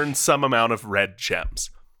 you will earn some amount of red gems.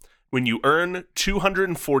 When you earn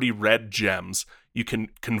 240 red gems, you can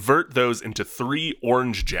convert those into 3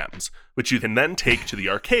 orange gems, which you can then take to the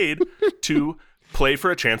arcade to play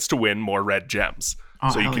for a chance to win more red gems. Oh,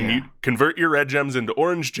 So you hell can yeah. convert your red gems into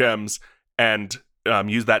orange gems and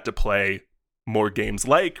use that to play more games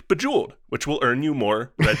like Bejeweled, which will earn you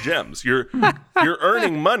more red gems. You're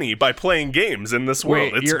earning money by playing games in this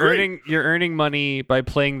world. Wait, It's great. you're earning money by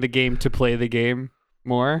playing the game to play the game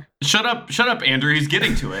more? Shut up, Andrew. He's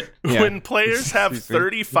getting to it. Yeah. When players have Excuse me.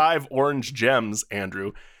 35 orange gems,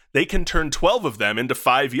 Andrew, they can turn 12 of them into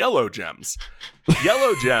 5 yellow gems.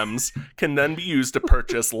 Yellow gems can then be used to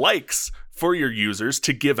purchase likes for your users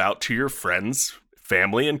to give out to your friends,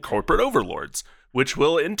 family, and corporate overlords, which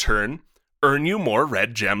will in turn earn you more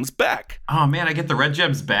red gems back. Oh man, I get the red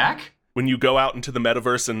gems back? When you go out into the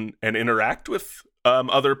metaverse and interact with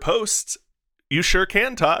other posts, you sure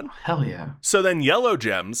can, Todd. Hell yeah. So then yellow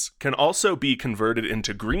gems can also be converted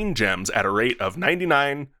into green gems at a rate of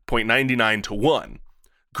 99.99 to 1.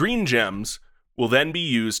 Green gems will then be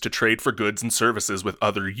used to trade for goods and services with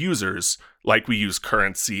other users, like we use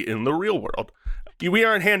currency in the real world. We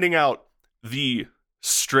aren't handing out the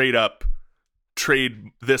straight up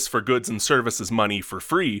trade this for goods and services money for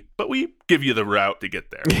free, but we give you the route to get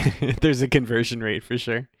there. There's a conversion rate for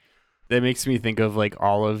sure. That makes me think of like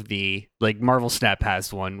all of the like Marvel Snap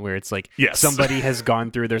has one where it's like Yes. somebody has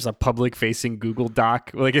gone through, there's a public facing Google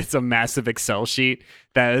Doc, like it's a massive Excel sheet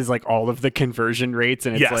that is like all of the conversion rates,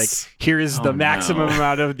 and it's Yes. like here is the Oh, maximum no.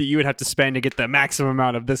 amount of that you would have to spend to get the maximum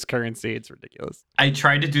amount of this currency. It's ridiculous. I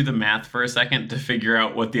tried to do the math for a second to figure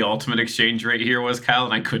out what the ultimate exchange rate here was, Kyle,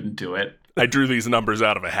 and I couldn't do it. I drew these numbers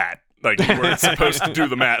out of a hat. Like, you weren't supposed to do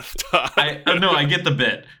the math. I get the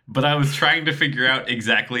bit, but I was trying to figure out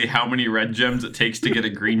exactly how many red gems it takes to get a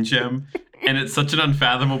green gem, and it's such an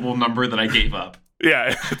unfathomable number that I gave up.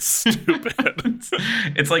 Yeah, it's stupid.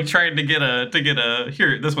 It's like trying to get a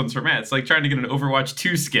here, this one's for Matt. It's like trying to get an Overwatch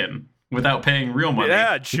 2 skin without paying real money.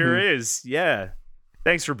 Yeah, it sure is. Yeah.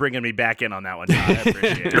 Thanks for bringing me back in on that one, Todd. I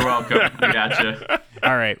appreciate it. You're welcome. I gotcha.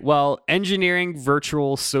 All right. Well, engineering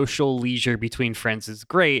virtual social leisure between friends is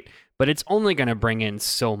great, but it's only going to bring in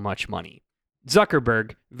so much money.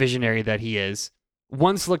 Zuckerberg, visionary that he is,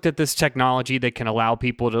 once looked at this technology that can allow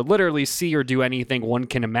people to literally see or do anything one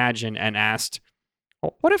can imagine and asked,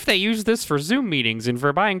 well, what if they use this for Zoom meetings and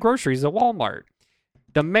for buying groceries at Walmart?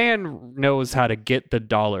 The man knows how to get the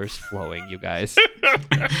dollars flowing, you guys.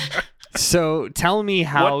 So tell me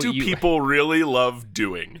how What do you... people really love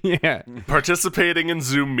doing? Yeah. Participating in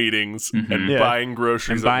Zoom meetings and Yeah. buying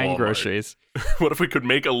groceries And buying at Walmart. groceries. What if we could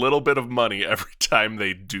make a little bit of money every time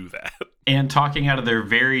they do that? And talking out of their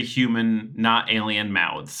very human, not alien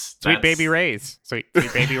mouths. Sweet baby Rays. Sweet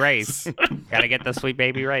baby Rays. Gotta get the sweet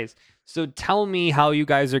baby Rays. So tell me how you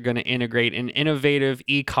guys are going to integrate an innovative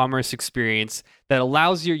e-commerce experience that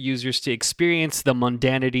allows your users to experience the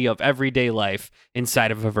mundanity of everyday life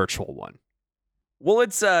inside of a virtual one. Well,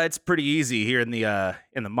 it's pretty easy here in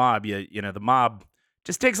the mob. You know, the mob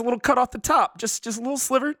just takes a little cut off the top, just a little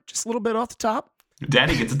sliver, just a little bit off the top.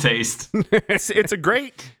 Daddy gets a taste. It's a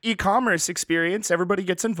great e-commerce experience. Everybody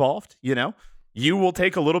gets involved. You know, you will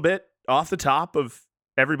take a little bit off the top of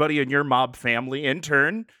everybody in your mob family. In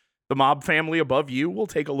turn, the mob family above you will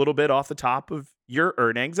take a little bit off the top of your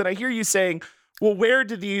earnings. And I hear you saying, well, where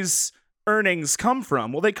do these earnings come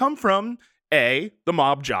from? Well, they come from A, the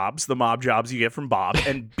mob jobs you get from Bob,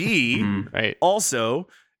 and B, Mhm. Right. also,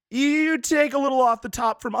 you take a little off the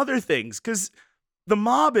top from other things because the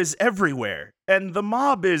mob is everywhere and the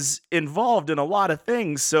mob is involved in a lot of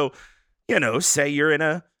things. So, you know, say you're in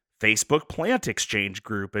a Facebook plant exchange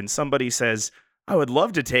group and somebody says, I would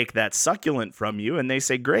love to take that succulent from you. And they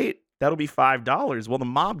say, great, that'll be $5. Well, the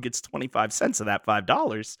mob gets 25 cents of that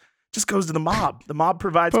 $5. Just goes to the mob. The mob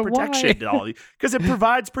provides But protection why? to all because it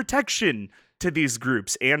provides protection to these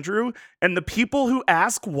groups, Andrew. And the people who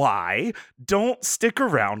ask why don't stick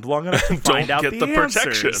around long enough to find Don't out get the protection.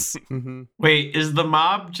 answers. Mm-hmm. Wait, is the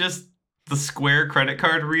mob just the Square credit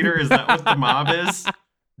card reader? Is that what the mob is?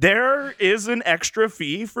 There is an extra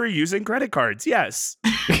fee for using credit cards. Yes.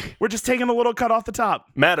 We're just taking a little cut off the top.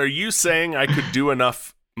 Matt, are you saying I could do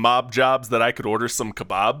enough mob jobs that I could order some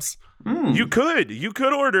kebabs? Mm. You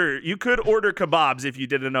could order kebabs if you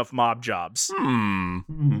did enough mob jobs.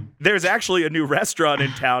 Mm. There's actually a new restaurant in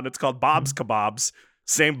town. It's called Bob's Kebabs.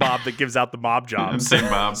 Same Bob that gives out the mob jobs. Same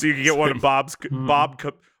Bob. So you can get one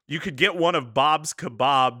of you could get one of Bob's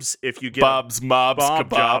Kebabs if you get Bob's mobs a Bob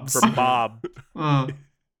job kebabs. from Bob. Uh,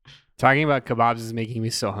 Talking about kebabs is making me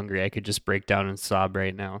so hungry. I could just break down and sob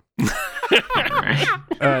right now.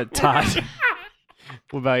 right. Todd,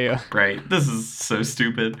 what about you? Right. This is so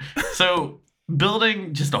stupid. So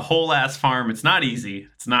building just a whole ass farm, it's not easy.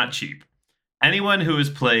 It's not cheap. Anyone who has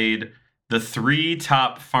played the 3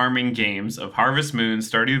 top farming games of Harvest Moon,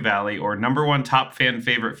 Stardew Valley, or #1 top fan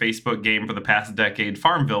favorite Facebook game for the past decade,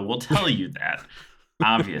 Farmville, will tell you that,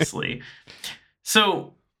 obviously.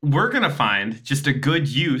 So we're going to find just a good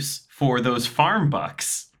use for those farm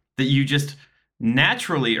bucks that you just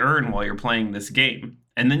naturally earn while you're playing this game.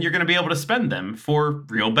 And then you're going to be able to spend them for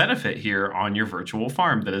real benefit here on your virtual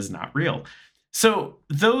farm that is not real. So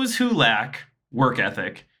those who lack work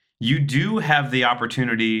ethic, you do have the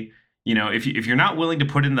opportunity, you know, if you're not willing to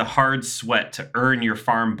put in the hard sweat to earn your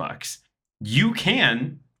farm bucks, you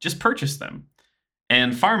can just purchase them.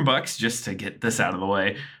 And farm bucks, just to get this out of the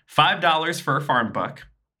way, $5 for a farm buck,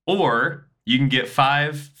 or you can get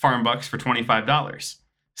 5 farm bucks for $25.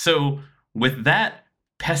 So with that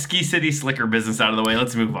pesky city slicker business out of the way,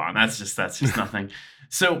 let's move on. That's just nothing.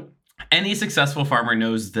 So any successful farmer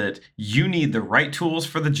knows that you need the right tools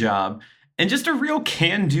for the job and just a real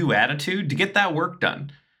can-do attitude to get that work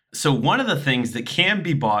done. So one of the things that can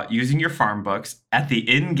be bought using your farm bucks at the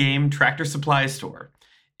in-game Tractor Supply store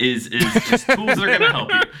is just tools that are going to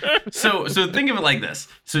help you. So think of it like this.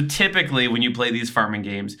 So typically when you play these farming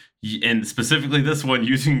games, and specifically this one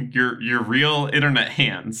using your real internet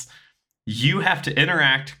hands, you have to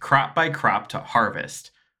interact crop by crop to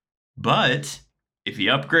harvest. But if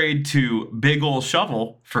you upgrade to big ol'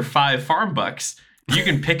 shovel for 5 farm bucks, you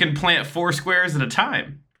can pick and plant 4 squares at a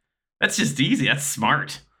time. That's just easy. That's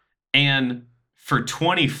smart. And for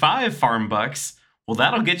 25 farm bucks, well,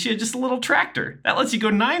 that'll get you just a little tractor. That lets you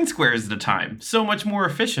go 9 squares at a time. So much more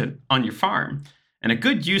efficient on your farm. And a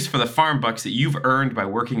good use for the farm bucks that you've earned by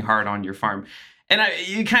working hard on your farm. And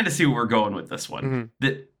you kind of see where we're going with this one. Mm-hmm.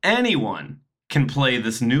 That anyone can play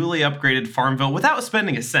this newly upgraded Farmville without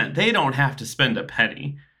spending a cent. They don't have to spend a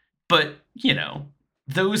penny. But, you know,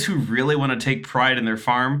 those who really want to take pride in their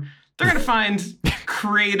farm, they're going to find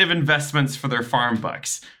creative investments for their farm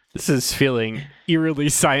bucks. This is feeling eerily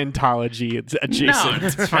Scientology adjacent. No,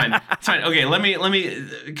 it's fine. It's fine. Okay, let me,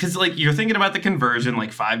 because like you're thinking about the conversion,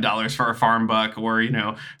 like $5 for a farm buck, or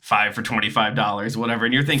 5 for $25, whatever,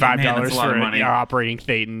 and you're thinking, man, that's a lot of money. Operating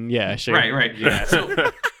Thetan, yeah, sure. Right, yeah.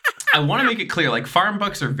 So I want to make it clear, like farm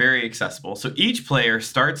bucks are very accessible. So each player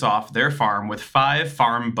starts off their farm with 5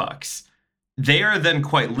 farm bucks. They are then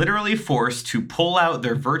quite literally forced to pull out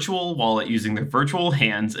their virtual wallet using their virtual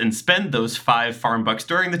hands and spend those 5 farm bucks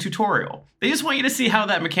during the tutorial. They just want you to see how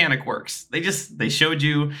that mechanic works. They showed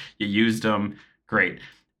you, you used them, great.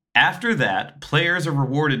 After that, players are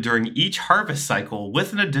rewarded during each harvest cycle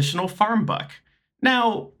with an additional farm buck.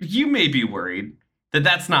 Now, you may be worried that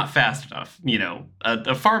that's not fast enough.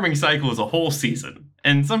 A farming cycle is a whole season.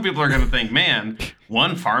 And some people are going to think, man,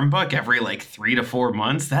 1 farm buck every 3 to 4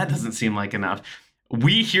 months? That doesn't seem like enough.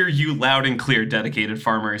 We hear you loud and clear, dedicated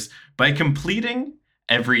farmers. By completing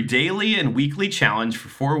every daily and weekly challenge for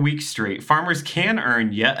 4 weeks straight, farmers can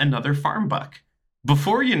earn yet another farm buck.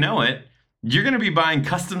 Before you know it, you're going to be buying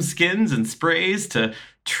custom skins and sprays to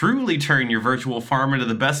truly turn your virtual farm into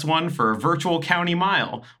the best one for a virtual county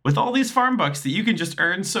mile, with all these farm bucks that you can just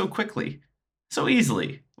earn so quickly, so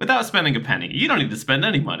easily, without spending a penny. You don't need to spend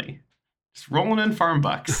any money. Just rolling in farm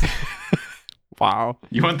bucks. Wow.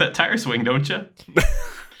 You want that tire swing, don't you?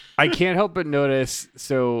 I can't help but notice,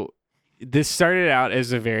 so this started out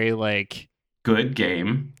as a very good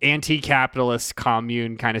game, anti-capitalist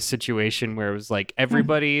commune kind of situation where it was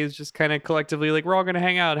everybody is just kind of collectively we're all going to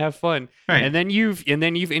hang out, have fun. Right. And then you've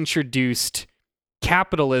introduced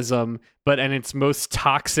capitalism, but in its most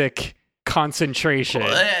toxic concentration.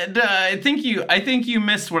 I think you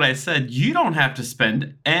missed what I said. You don't have to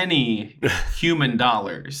spend any human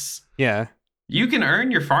dollars. Yeah. You can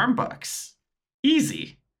earn your farm bucks.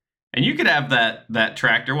 Easy. And you could have that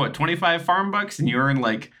tractor, 25 farm bucks, and you earn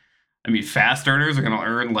fast earners are going to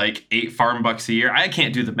earn 8 farm bucks a year. I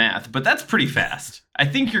can't do the math, but that's pretty fast. I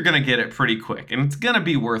think you're going to get it pretty quick, and it's going to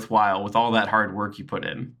be worthwhile with all that hard work you put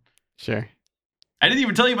in. Sure. I didn't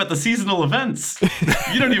even tell you about the seasonal events.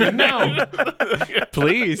 You don't even know.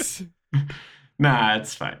 Please. Nah,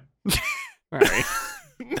 it's fine. All right.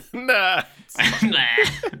 Nah.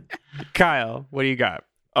 Kyle, what do you got?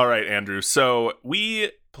 All right, Andrew. So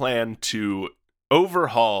we plan to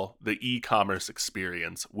overhaul the e-commerce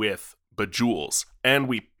experience with Bejewels. And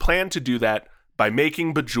we plan to do that by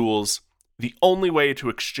making Bejewels the only way to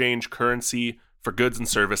exchange currency for goods and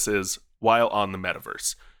services while on the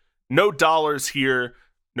metaverse. No dollars here,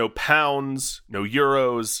 no pounds, no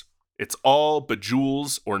euros. It's all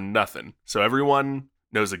Bejewels or nothing. So everyone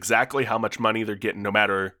knows exactly how much money they're getting no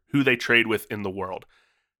matter who they trade with in the world.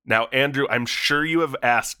 Now, Andrew, I'm sure you have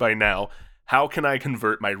asked by now, How can I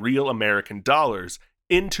convert my real American dollars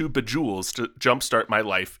into Bejewels to jumpstart my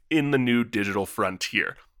life in the new digital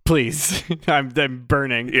frontier? Please. I'm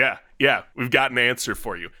burning. Yeah, we've got an answer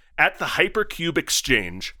for you. At the Hypercube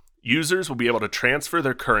Exchange, users will be able to transfer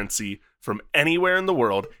their currency from anywhere in the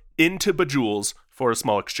world into Bejewels for a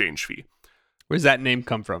small exchange fee. Where's that name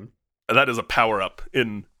come from? That is a power-up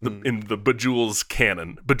in the Bejeweled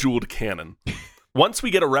canon. Once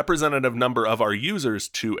we get a representative number of our users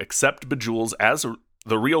to accept Bejewels as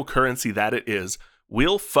the real currency that it is,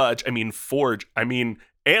 we'll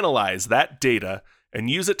analyze that data and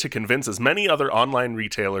use it to convince as many other online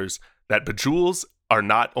retailers that Bejewels are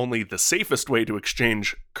not only the safest way to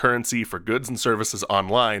exchange currency for goods and services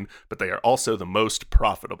online, but they are also the most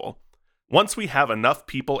profitable. Once we have enough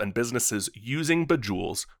people and businesses using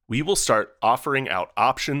Bejewels, we will start offering out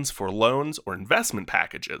options for loans or investment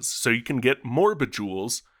packages so you can get more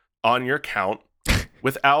Bejewels on your account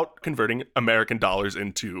without converting American dollars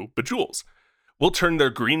into Bejewels. We'll turn their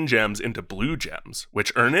green gems into blue gems,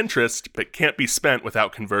 which earn interest but can't be spent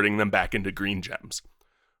without converting them back into green gems.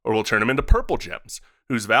 Or we'll turn them into purple gems,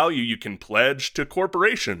 whose value you can pledge to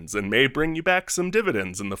corporations and may bring you back some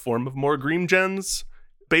dividends in the form of more green gems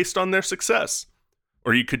based on their success.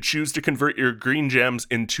 Or you could choose to convert your green gems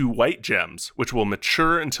into white gems, which will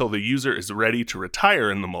mature until the user is ready to retire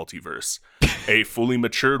in the multiverse. A fully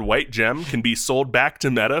matured white gem can be sold back to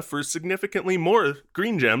Meta for significantly more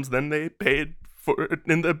green gems than they paid for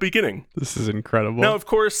in the beginning. This is incredible. Now, of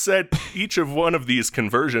course, at each of one of these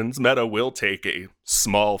conversions, Meta will take a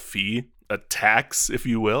small fee, a tax, if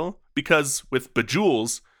you will, because with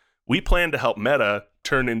Bejewels, we plan to help Meta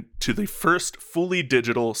turn into the first fully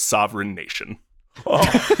digital sovereign nation. Wait,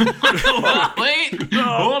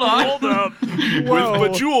 hold on. Hold up. With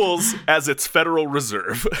Bejewels as its federal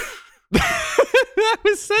reserve.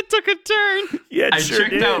 That took a turn. Yeah, I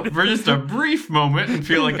checked out for just a brief moment and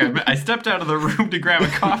feel like I stepped out of the room to grab a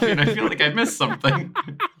coffee and I feel like I missed something.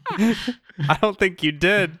 I don't think you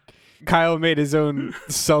did. Kyle made his own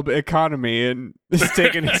sub-economy and is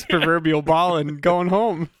taking his proverbial ball and going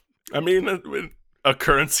home. I mean, a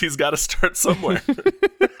currency's got to start somewhere.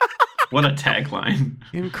 What a tagline.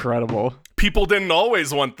 Incredible. People didn't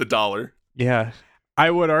always want the dollar. Yeah.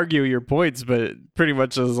 I would argue your points, but it pretty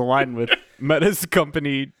much is aligned with Meta's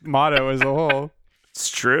company motto as a whole. It's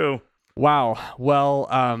true. Wow. Well,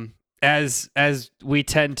 as we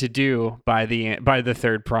tend to do by the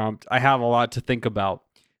third prompt, I have a lot to think about.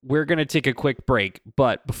 We're going to take a quick break,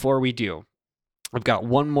 but before we do, I've got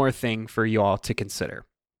one more thing for you all to consider.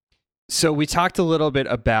 So we talked a little bit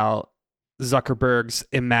about Zuckerberg's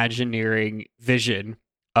Imagineering vision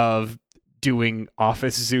of doing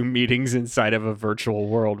office Zoom meetings inside of a virtual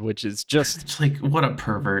world, which is just... It's like, what a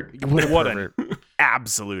pervert. What an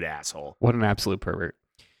absolute asshole. What an absolute pervert.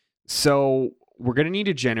 So we're going to need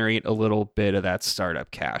to generate a little bit of that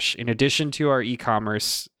startup cash. In addition to our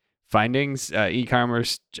e-commerce findings,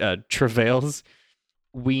 e-commerce travails,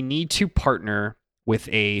 we need to partner with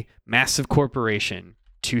a massive corporation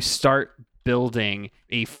to start building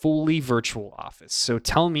a fully virtual office. So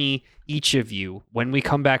tell me, each of you, when we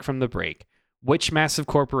come back from the break, which massive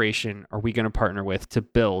corporation are we going to partner with to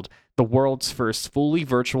build the world's first fully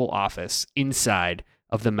virtual office inside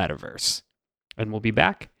of the metaverse? And we'll be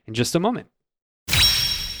back in just a moment.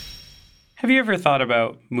 Have you ever thought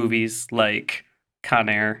about movies like Con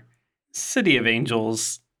Air, City of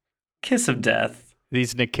Angels, Kiss of Death?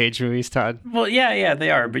 These Nick Cage movies, Todd? Well, yeah,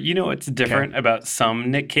 they are. But you know what's different about some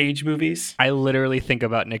Nick Cage movies? I literally think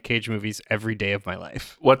about Nick Cage movies every day of my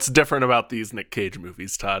life. What's different about these Nick Cage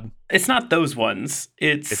movies, Todd? It's not those ones.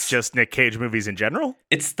 It's just Nick Cage movies in general?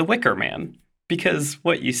 It's The Wicker Man. Because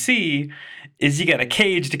what you see is you got a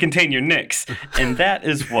cage to contain your nicks. And that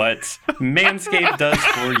is what Manscaped does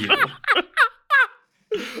for you.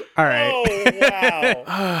 All right. Oh,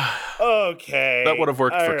 wow. Okay. That would have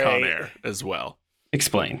worked for All Con right. Air as well.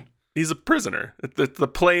 Explain. He's a prisoner. The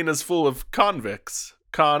plane is full of convicts.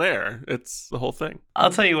 Con Air. It's the whole thing. I'll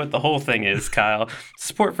tell you what the whole thing is, Kyle.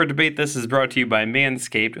 Support for Debate This is brought to you by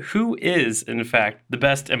Manscaped, who is, in fact, the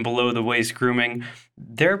best and below-the-waist grooming.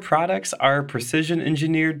 Their products are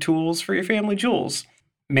precision-engineered tools for your family jewels.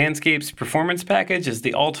 Manscaped's Performance Package is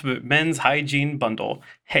the ultimate men's hygiene bundle.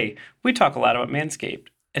 Hey, we talk a lot about Manscaped,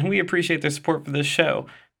 and we appreciate their support for this show.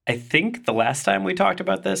 I think the last time we talked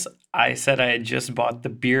about this, I said I had just bought the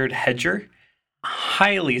Beard Hedger.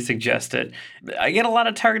 highly suggest it. I get a lot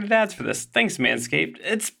of targeted ads for this. Thanks, Manscaped.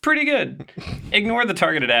 It's pretty good. Ignore the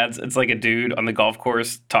targeted ads. It's like a dude on the golf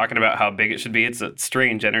course talking about how big it should be. It's a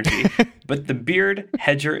strange energy. But the Beard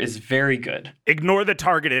Hedger is very good. Ignore the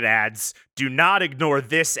targeted ads. Do not ignore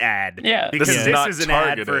this ad. Yeah. Because This is this not is an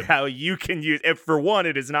targeted. ad for how you can use. If for one,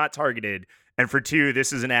 it is not targeted, and for two,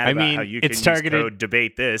 this is an ad about how you can it's use targeted- code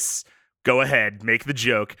debate this. Go ahead, make the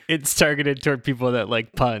joke. It's targeted toward people that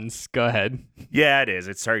like puns. Go ahead. Yeah, it is.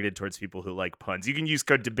 It's targeted towards people who like puns. You can use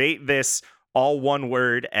code debate this, all one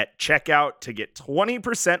word, at checkout to get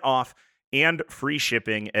 20% off and free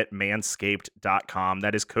shipping at manscaped.com.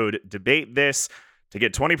 That is code debate this to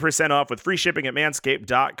get 20% off with free shipping at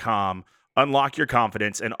manscaped.com. Unlock your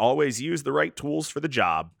confidence and always use the right tools for the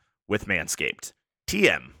job with Manscaped.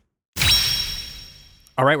 TM.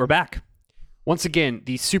 All right, we're back. Once again,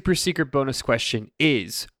 the super secret bonus question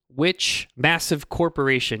is, which massive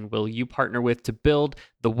corporation will you partner with to build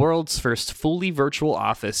the world's first fully virtual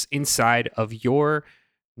office inside of your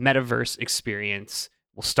metaverse experience?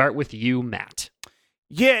 We'll start with you, Matt.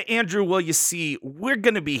 Yeah, Andrew, well, you see, we're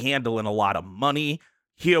going to be handling a lot of money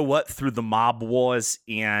here, through the mob wars,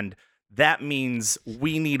 and that means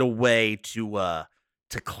we need a way to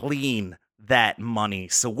clean that money.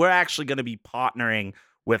 So we're actually going to be partnering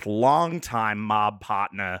with longtime mob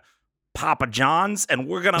partner Papa John's, and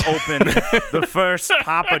we're going to open the first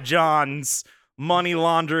Papa John's money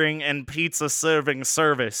laundering and pizza serving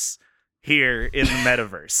service here in the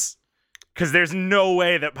metaverse. Because there's no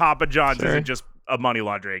way that Papa John's isn't just a money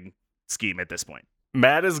laundering scheme at this point.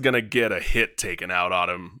 Matt is going to get a hit taken out on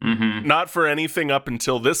him. Mm-hmm. Not for anything up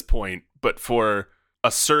until this point, but for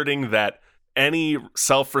asserting that any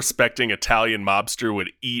self-respecting Italian mobster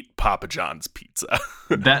would eat Papa John's pizza.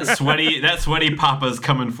 That sweaty Papa's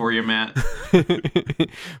coming for you, Matt.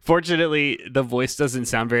 Fortunately, the voice doesn't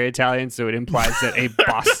sound very Italian, so it implies that a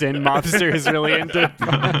Boston mobster is really into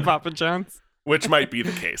Papa John's. Which might be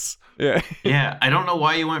the case. Yeah. Yeah, I don't know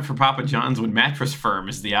why you went for Papa John's when Mattress Firm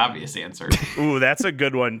is the obvious answer. Ooh, that's a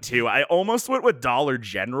good one, too. I almost went with Dollar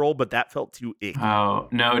General, but that felt too icky. Oh,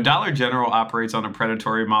 no, Dollar General operates on a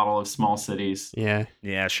predatory model of small cities. Yeah.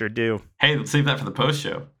 Yeah, sure do. Hey, let's save that for the post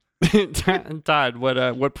show. Todd,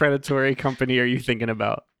 what predatory company are you thinking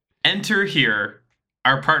about? Enter here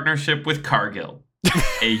our partnership with Cargill,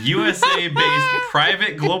 a USA-based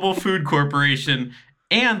private global food corporation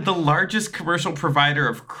and the largest commercial provider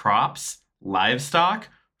of crops, livestock,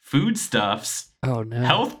 foodstuffs, Oh no.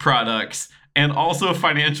 health products, and also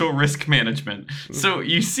financial risk management. So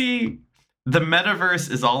you see, the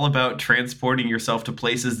metaverse is all about transporting yourself to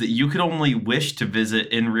places that you could only wish to visit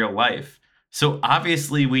in real life. So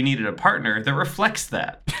obviously we needed a partner that reflects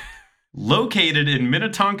that. Located in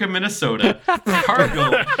Minnetonka, Minnesota,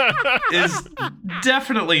 Cargill is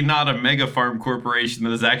definitely not a mega farm corporation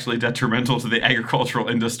that is actually detrimental to the agricultural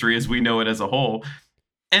industry as we know it as a whole,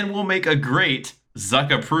 and will make a great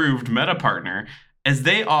Zuck-approved meta partner, as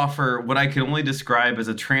they offer what I can only describe as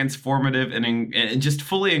a transformative and just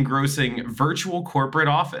fully engrossing virtual corporate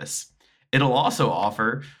office. It'll also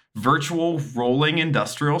offer virtual rolling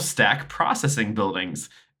industrial stack processing buildings.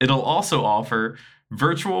 It'll also offer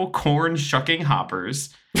virtual corn shucking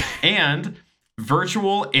hoppers and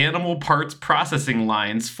virtual animal parts processing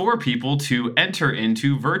lines for people to enter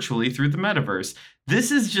into virtually through the metaverse. This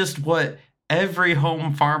is just what every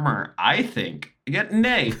home farmer, I think,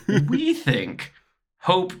 nay, we think,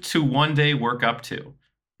 hope to one day work up to.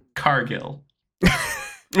 Cargill.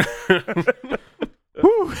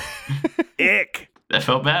 Whew. Ick. That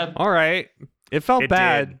felt bad. All right. It felt It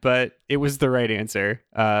bad, did. but it was the right answer.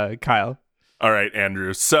 Kyle. All right,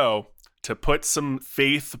 Andrew. So, to put some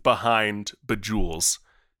faith behind Bejewels,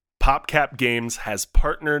 PopCap Games has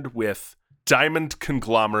partnered with diamond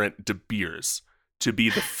conglomerate De Beers to be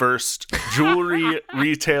the first jewelry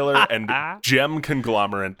retailer and gem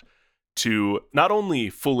conglomerate to not only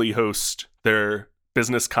fully host their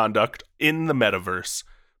business conduct in the metaverse,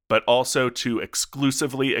 but also to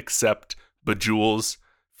exclusively accept Bejewels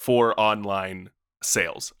for online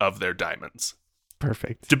sales of their diamonds.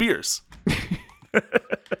 Perfect. De Beers.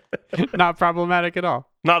 Not problematic at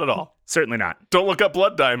all. Not at all. Certainly not. Don't look up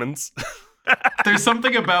blood diamonds. There's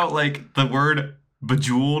something about like the word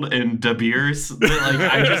bejeweled and De Beers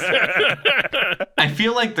that I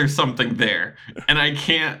feel like there's something there, and I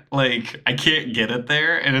can't get it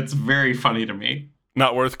there, and it's very funny to me.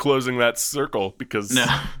 Not worth closing that circle because No,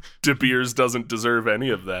 De Beers doesn't deserve any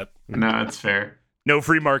of that. no, it's fair. No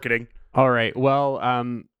free marketing. All right. Well,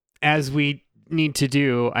 as we need to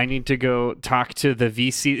do, I need to go talk to the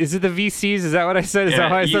VC. Is it the VCs? Is that what I said? Is that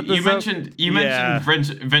how I set this you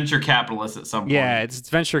mentioned venture capitalists at some point. Yeah, it's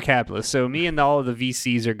venture capitalists. So me and all of the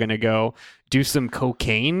VCs are gonna go do some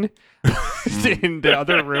cocaine in the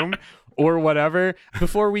other room or whatever.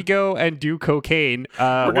 Before we go and do cocaine,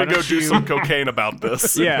 we're gonna go do some cocaine about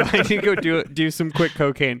this. Yeah, I need to go do some quick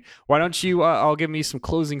cocaine. Why don't you all give me some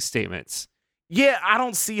closing statements? Yeah, I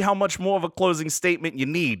don't see how much more of a closing statement you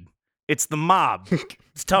need. It's the mob.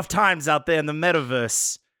 It's tough times out there in the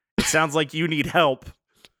metaverse. It sounds like you need help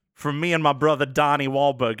from me and my brother Donnie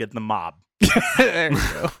Wahlberg at the mob. There we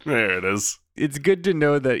go. There it is. It's good to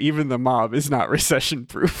know that even the mob is not recession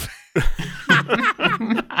proof.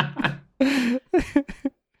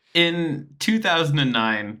 In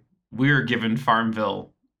 2009, we were given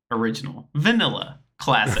Farmville original, vanilla,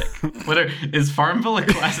 classic. Is Farmville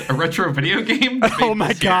a retro video game? Oh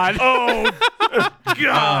my god. Oh,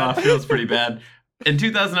 God. Feels pretty bad. In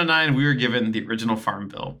 2009, we were given the original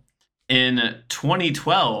Farmville. In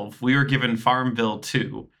 2012, we were given Farmville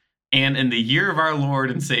 2. And in the year of our Lord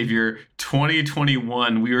and Savior,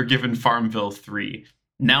 2021, we were given Farmville 3.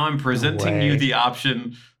 Now I'm presenting you the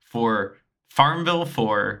option for Farmville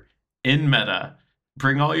 4 in meta.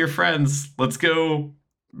 Bring all your friends. Let's go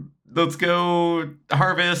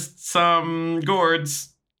harvest some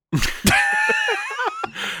gourds.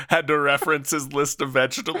 Had to reference his list of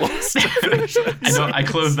vegetables to finish it. I know. I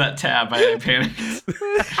closed that tab. I panicked.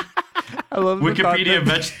 I love Wikipedia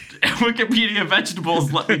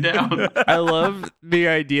vegetables let me down. I love the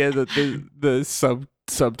idea that the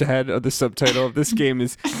subhead of the subtitle of this game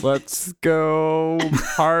is "Let's go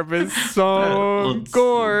harvest some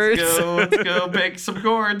gourds." Let's go pick some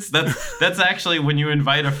gourds. That's actually when you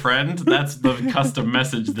invite a friend. That's the custom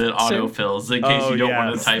message that autofills in case you don't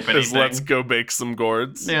want to type anything. Let's go bake some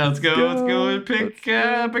gourds. Yeah, let's go and pick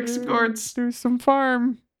some gourds. Do some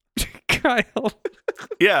farm, Kyle.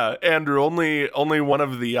 Yeah, Andrew. Only one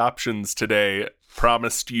of the options today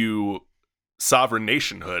promised you sovereign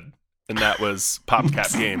nationhood. And that was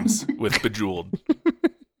PopCap Games with Bejeweled.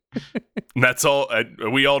 And that's all.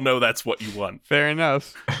 We all know that's what you want. Fair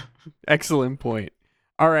enough. Excellent point.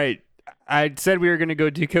 All right. I said we were going to go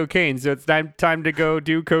do cocaine, so it's time to go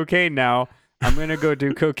do cocaine now. I'm going to go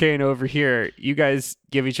do cocaine over here. You guys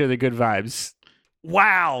give each other good vibes.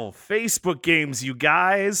 Wow. Facebook games, you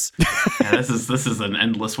guys. Yeah, this is an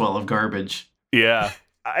endless well of garbage. Yeah.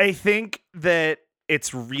 I think that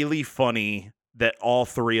it's really funny that all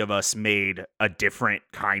three of us made a different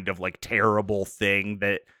kind of like terrible thing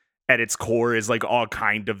that at its core is like all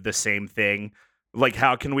kind of the same thing. Like,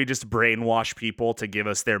 how can we just brainwash people to give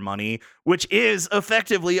us their money, which is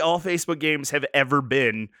effectively all Facebook games have ever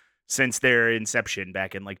been since their inception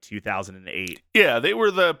back in like 2008. Yeah, they were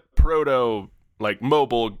the proto like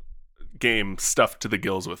mobile game stuffed to the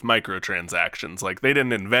gills with microtransactions. Like, they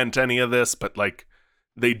didn't invent any of this, but like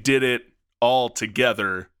they did it all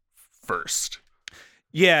together first.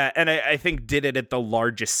 Yeah, and I think did it at the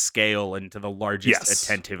largest scale and to the largest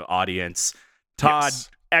attentive audience. Todd,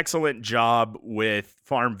 excellent job with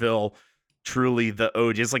Farmville. Truly the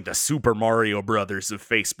OG. It's like the Super Mario Brothers of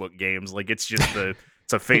Facebook games. Like, it's just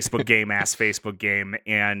it's a Facebook game ass Facebook game,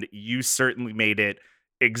 and you certainly made it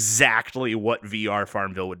exactly what VR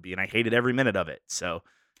Farmville would be, and I hated every minute of it. So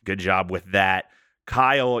good job with that.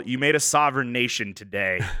 Kyle, you made a sovereign nation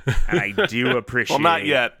today, and I do appreciate Well, not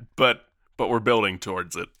yet, but we're building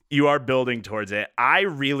towards it. You are building towards it. I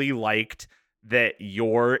really liked that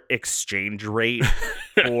your exchange rate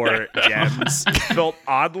for gems felt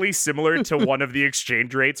oddly similar to one of the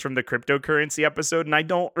exchange rates from the cryptocurrency episode, and I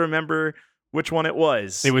don't remember which one it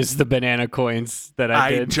was. It was the banana coins that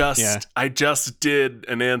I did. I just did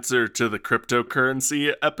an answer to the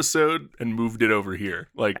cryptocurrency episode and moved it over here.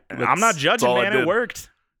 Like, I'm not judging, man. It worked.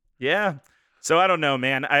 Yeah. So I don't know,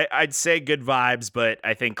 man. I'd say good vibes, but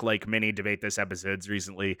I think like many debate this episodes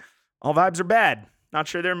recently, all vibes are bad. Not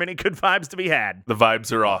sure there are many good vibes to be had. The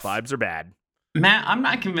vibes are off. Vibes are bad. Matt, I'm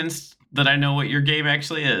not convinced that I know what your game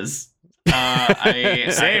actually is.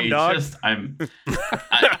 Same, dog.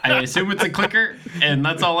 I assume it's a clicker, and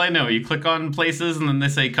that's all I know. You click on places, and then they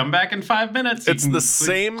say, come back in 5 minutes. It's the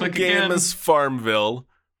same game as Farmville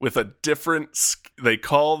with a different... They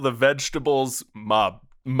call the vegetables mob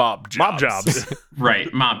jobs. Mob jobs.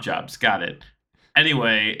 Right, mob jobs. Got it.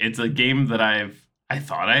 Anyway, it's a game that I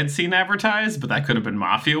thought I had seen advertised, but that could have been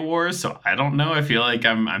Mafia Wars, so I don't know. I feel like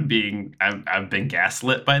I've been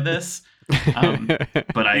gaslit by this.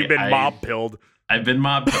 But You've been mob pilled. I've been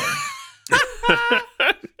mob pilled.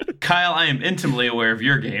 Kyle, I am intimately aware of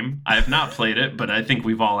your game. I have not played it, but I think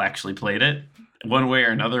we've all actually played it. one way or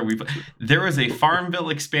another. There was a Farmville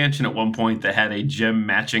expansion at one point that had a gem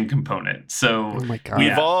matching component. So Oh my god.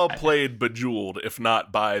 We've all played Bejeweled, if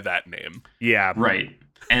not by that name. Yeah. right.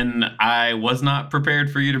 And I was not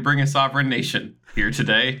prepared for you to bring a sovereign nation here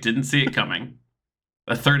today. Didn't see it coming.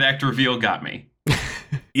 The third act reveal got me.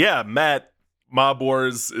 Yeah, Matt, Mob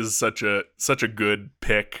Wars is such a good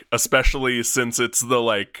pick, especially since it's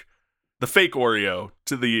the fake Oreo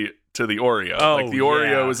to the Oreo. Oh, like the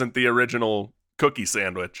Oreo yeah. isn't the original cookie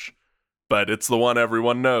sandwich, but it's the one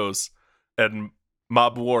everyone knows. And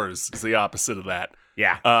Mob Wars is the opposite of that.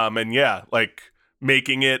 Yeah. And yeah, like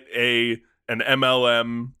making it an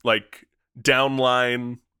MLM like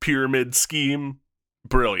downline pyramid scheme,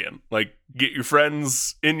 brilliant. Like get your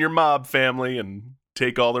friends in your mob family and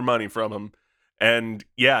take all their money from them. And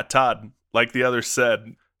yeah, Todd, like the others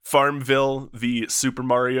said, Farmville, the Super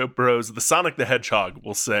Mario Bros, the Sonic the Hedgehog,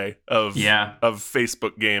 we'll say, of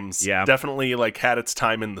Facebook games. Yeah. Definitely like had its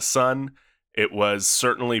time in the sun. It was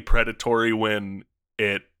certainly predatory when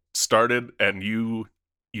it started, and you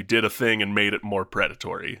did a thing and made it more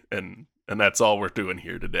predatory. And that's all we're doing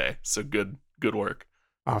here today. So good work.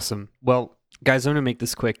 Awesome. Well, guys, I'm going to make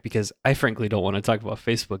this quick because I frankly don't want to talk about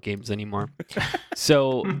Facebook games anymore.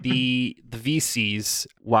 So the VCs,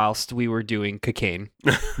 whilst we were doing cocaine,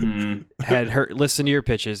 had listened to your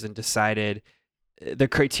pitches and decided the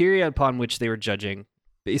criteria upon which they were judging.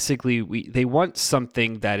 Basically, they want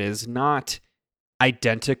something that is not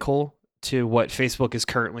identical to what Facebook is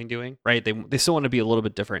currently doing, right? They still want to be a little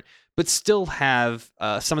bit different, but still have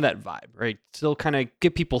some of that vibe, right? Still kind of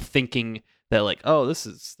get people thinking that like, oh, this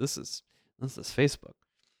is Facebook.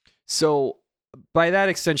 So by that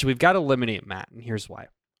extension, we've got to eliminate Matt, and here's why.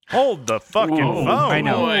 Hold the fucking Whoa. phone.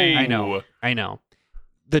 I know.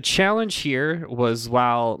 The challenge here was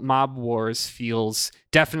while Mob Wars feels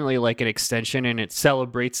definitely like an extension and it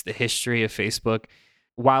celebrates the history of Facebook,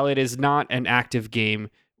 while it is not an active game,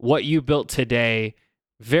 what you built today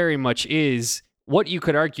very much is what you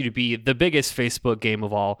could argue to be the biggest Facebook game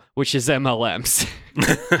of all, which is MLMs.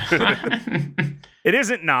 It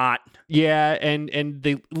isn't not. Yeah, and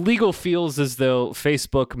the legal feels as though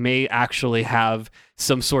Facebook may actually have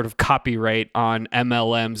some sort of copyright on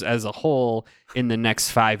MLMs as a whole in the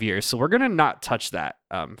next 5 years. So we're going to not touch that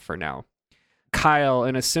for now. Kyle,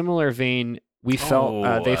 in a similar vein, they felt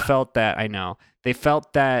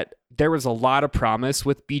that there was a lot of promise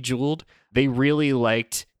with Bejeweled. They really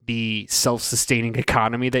liked the self-sustaining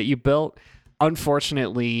economy that you built.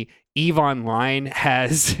 Unfortunately, EVE Online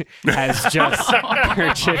has just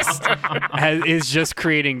purchased, is just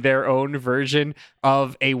creating their own version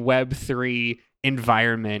of a Web3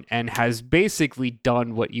 environment and has basically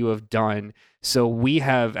done what you have done. So we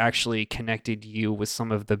have actually connected you with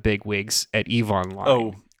some of the big wigs at EVE Online.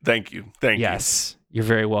 Oh, thank you. Yes, you're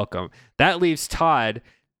very welcome. That leaves Todd,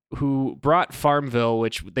 who brought Farmville,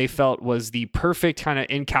 which they felt was the perfect kind of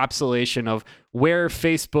encapsulation of where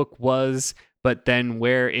Facebook was, but then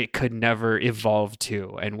where it could never evolve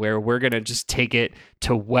to, and where we're going to just take it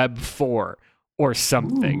to Web 4 or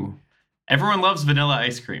something. Ooh. Everyone loves vanilla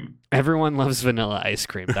ice cream. Everyone loves vanilla ice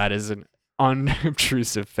cream. That is an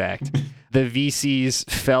unobtrusive fact. The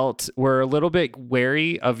VCs were a little bit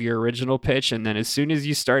wary of your original pitch, and then as soon as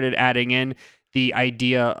you started adding in the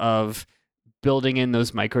idea of building in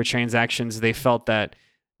those microtransactions, they felt that,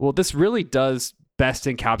 well, this really does best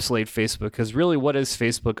encapsulate Facebook, because really what is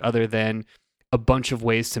Facebook other than a bunch of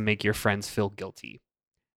ways to make your friends feel guilty?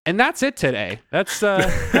 And that's it today. That's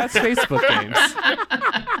Facebook games.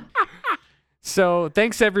 So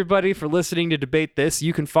thanks everybody for listening to Debate This.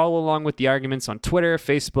 You can follow along with the arguments on Twitter,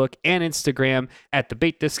 Facebook, and Instagram at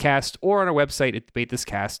Debate This Cast, or on our website at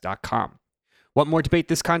debatethiscast.com. Want more Debate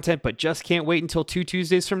This content but just can't wait until 2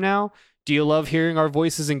 Tuesdays from now? Do you love hearing our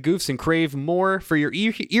voices and goofs and crave more for your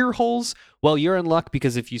ear holes? Well, you're in luck,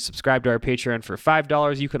 because if you subscribe to our Patreon for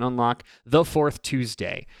 $5, you can unlock the 4th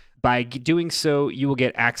Tuesday. By doing so, you will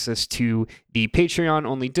get access to the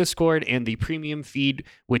Patreon-only Discord and the premium feed,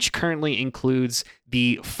 which currently includes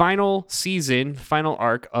the final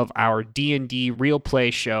arc of our D&D real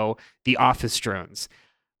play show, The Office Drones.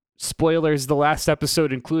 Spoilers, the last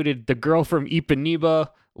episode included the girl from Ipanema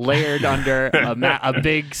layered under a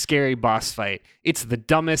big, scary boss fight. It's the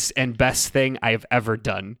dumbest and best thing I have ever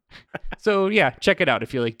done. So yeah, check it out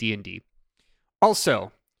if you like D&D.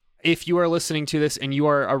 Also, if you are listening to this and you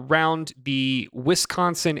are around the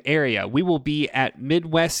Wisconsin area, we will be at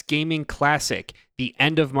Midwest Gaming Classic the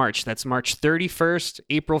end of March. That's March 31st,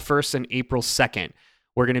 April 1st, and April 2nd.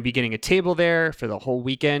 We're going to be getting a table there for the whole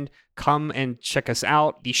weekend. Come and check us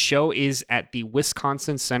out. The show is at the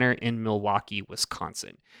Wisconsin Center in Milwaukee,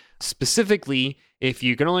 Wisconsin. Specifically, if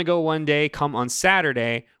you can only go one day, come on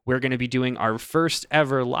Saturday. We're going to be doing our first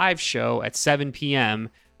ever live show at 7 p.m.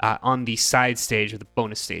 On the side stage, or the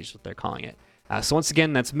bonus stage, what they're calling it. So once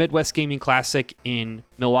again, that's Midwest Gaming Classic in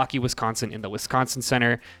Milwaukee, Wisconsin, in the Wisconsin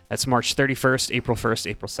Center. That's March 31st, April 1st,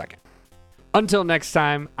 April 2nd. Until next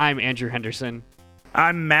time, I'm Andrew Henderson.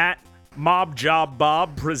 I'm Matt. Mob Job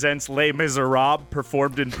Bob presents Les Miserables,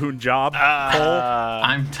 performed in Punjab.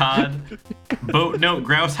 I'm Todd. Boat Note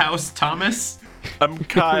Grouse House Thomas. I'm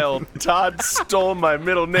Kyle. Todd stole my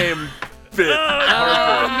middle name. Fit.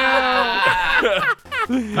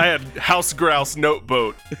 I had House Grouse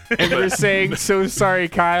Noteboat. And we're saying, so sorry,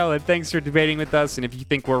 Kyle, and thanks for debating with us. And if you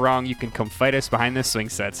think we're wrong, you can come fight us behind the swing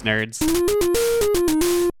sets, nerds.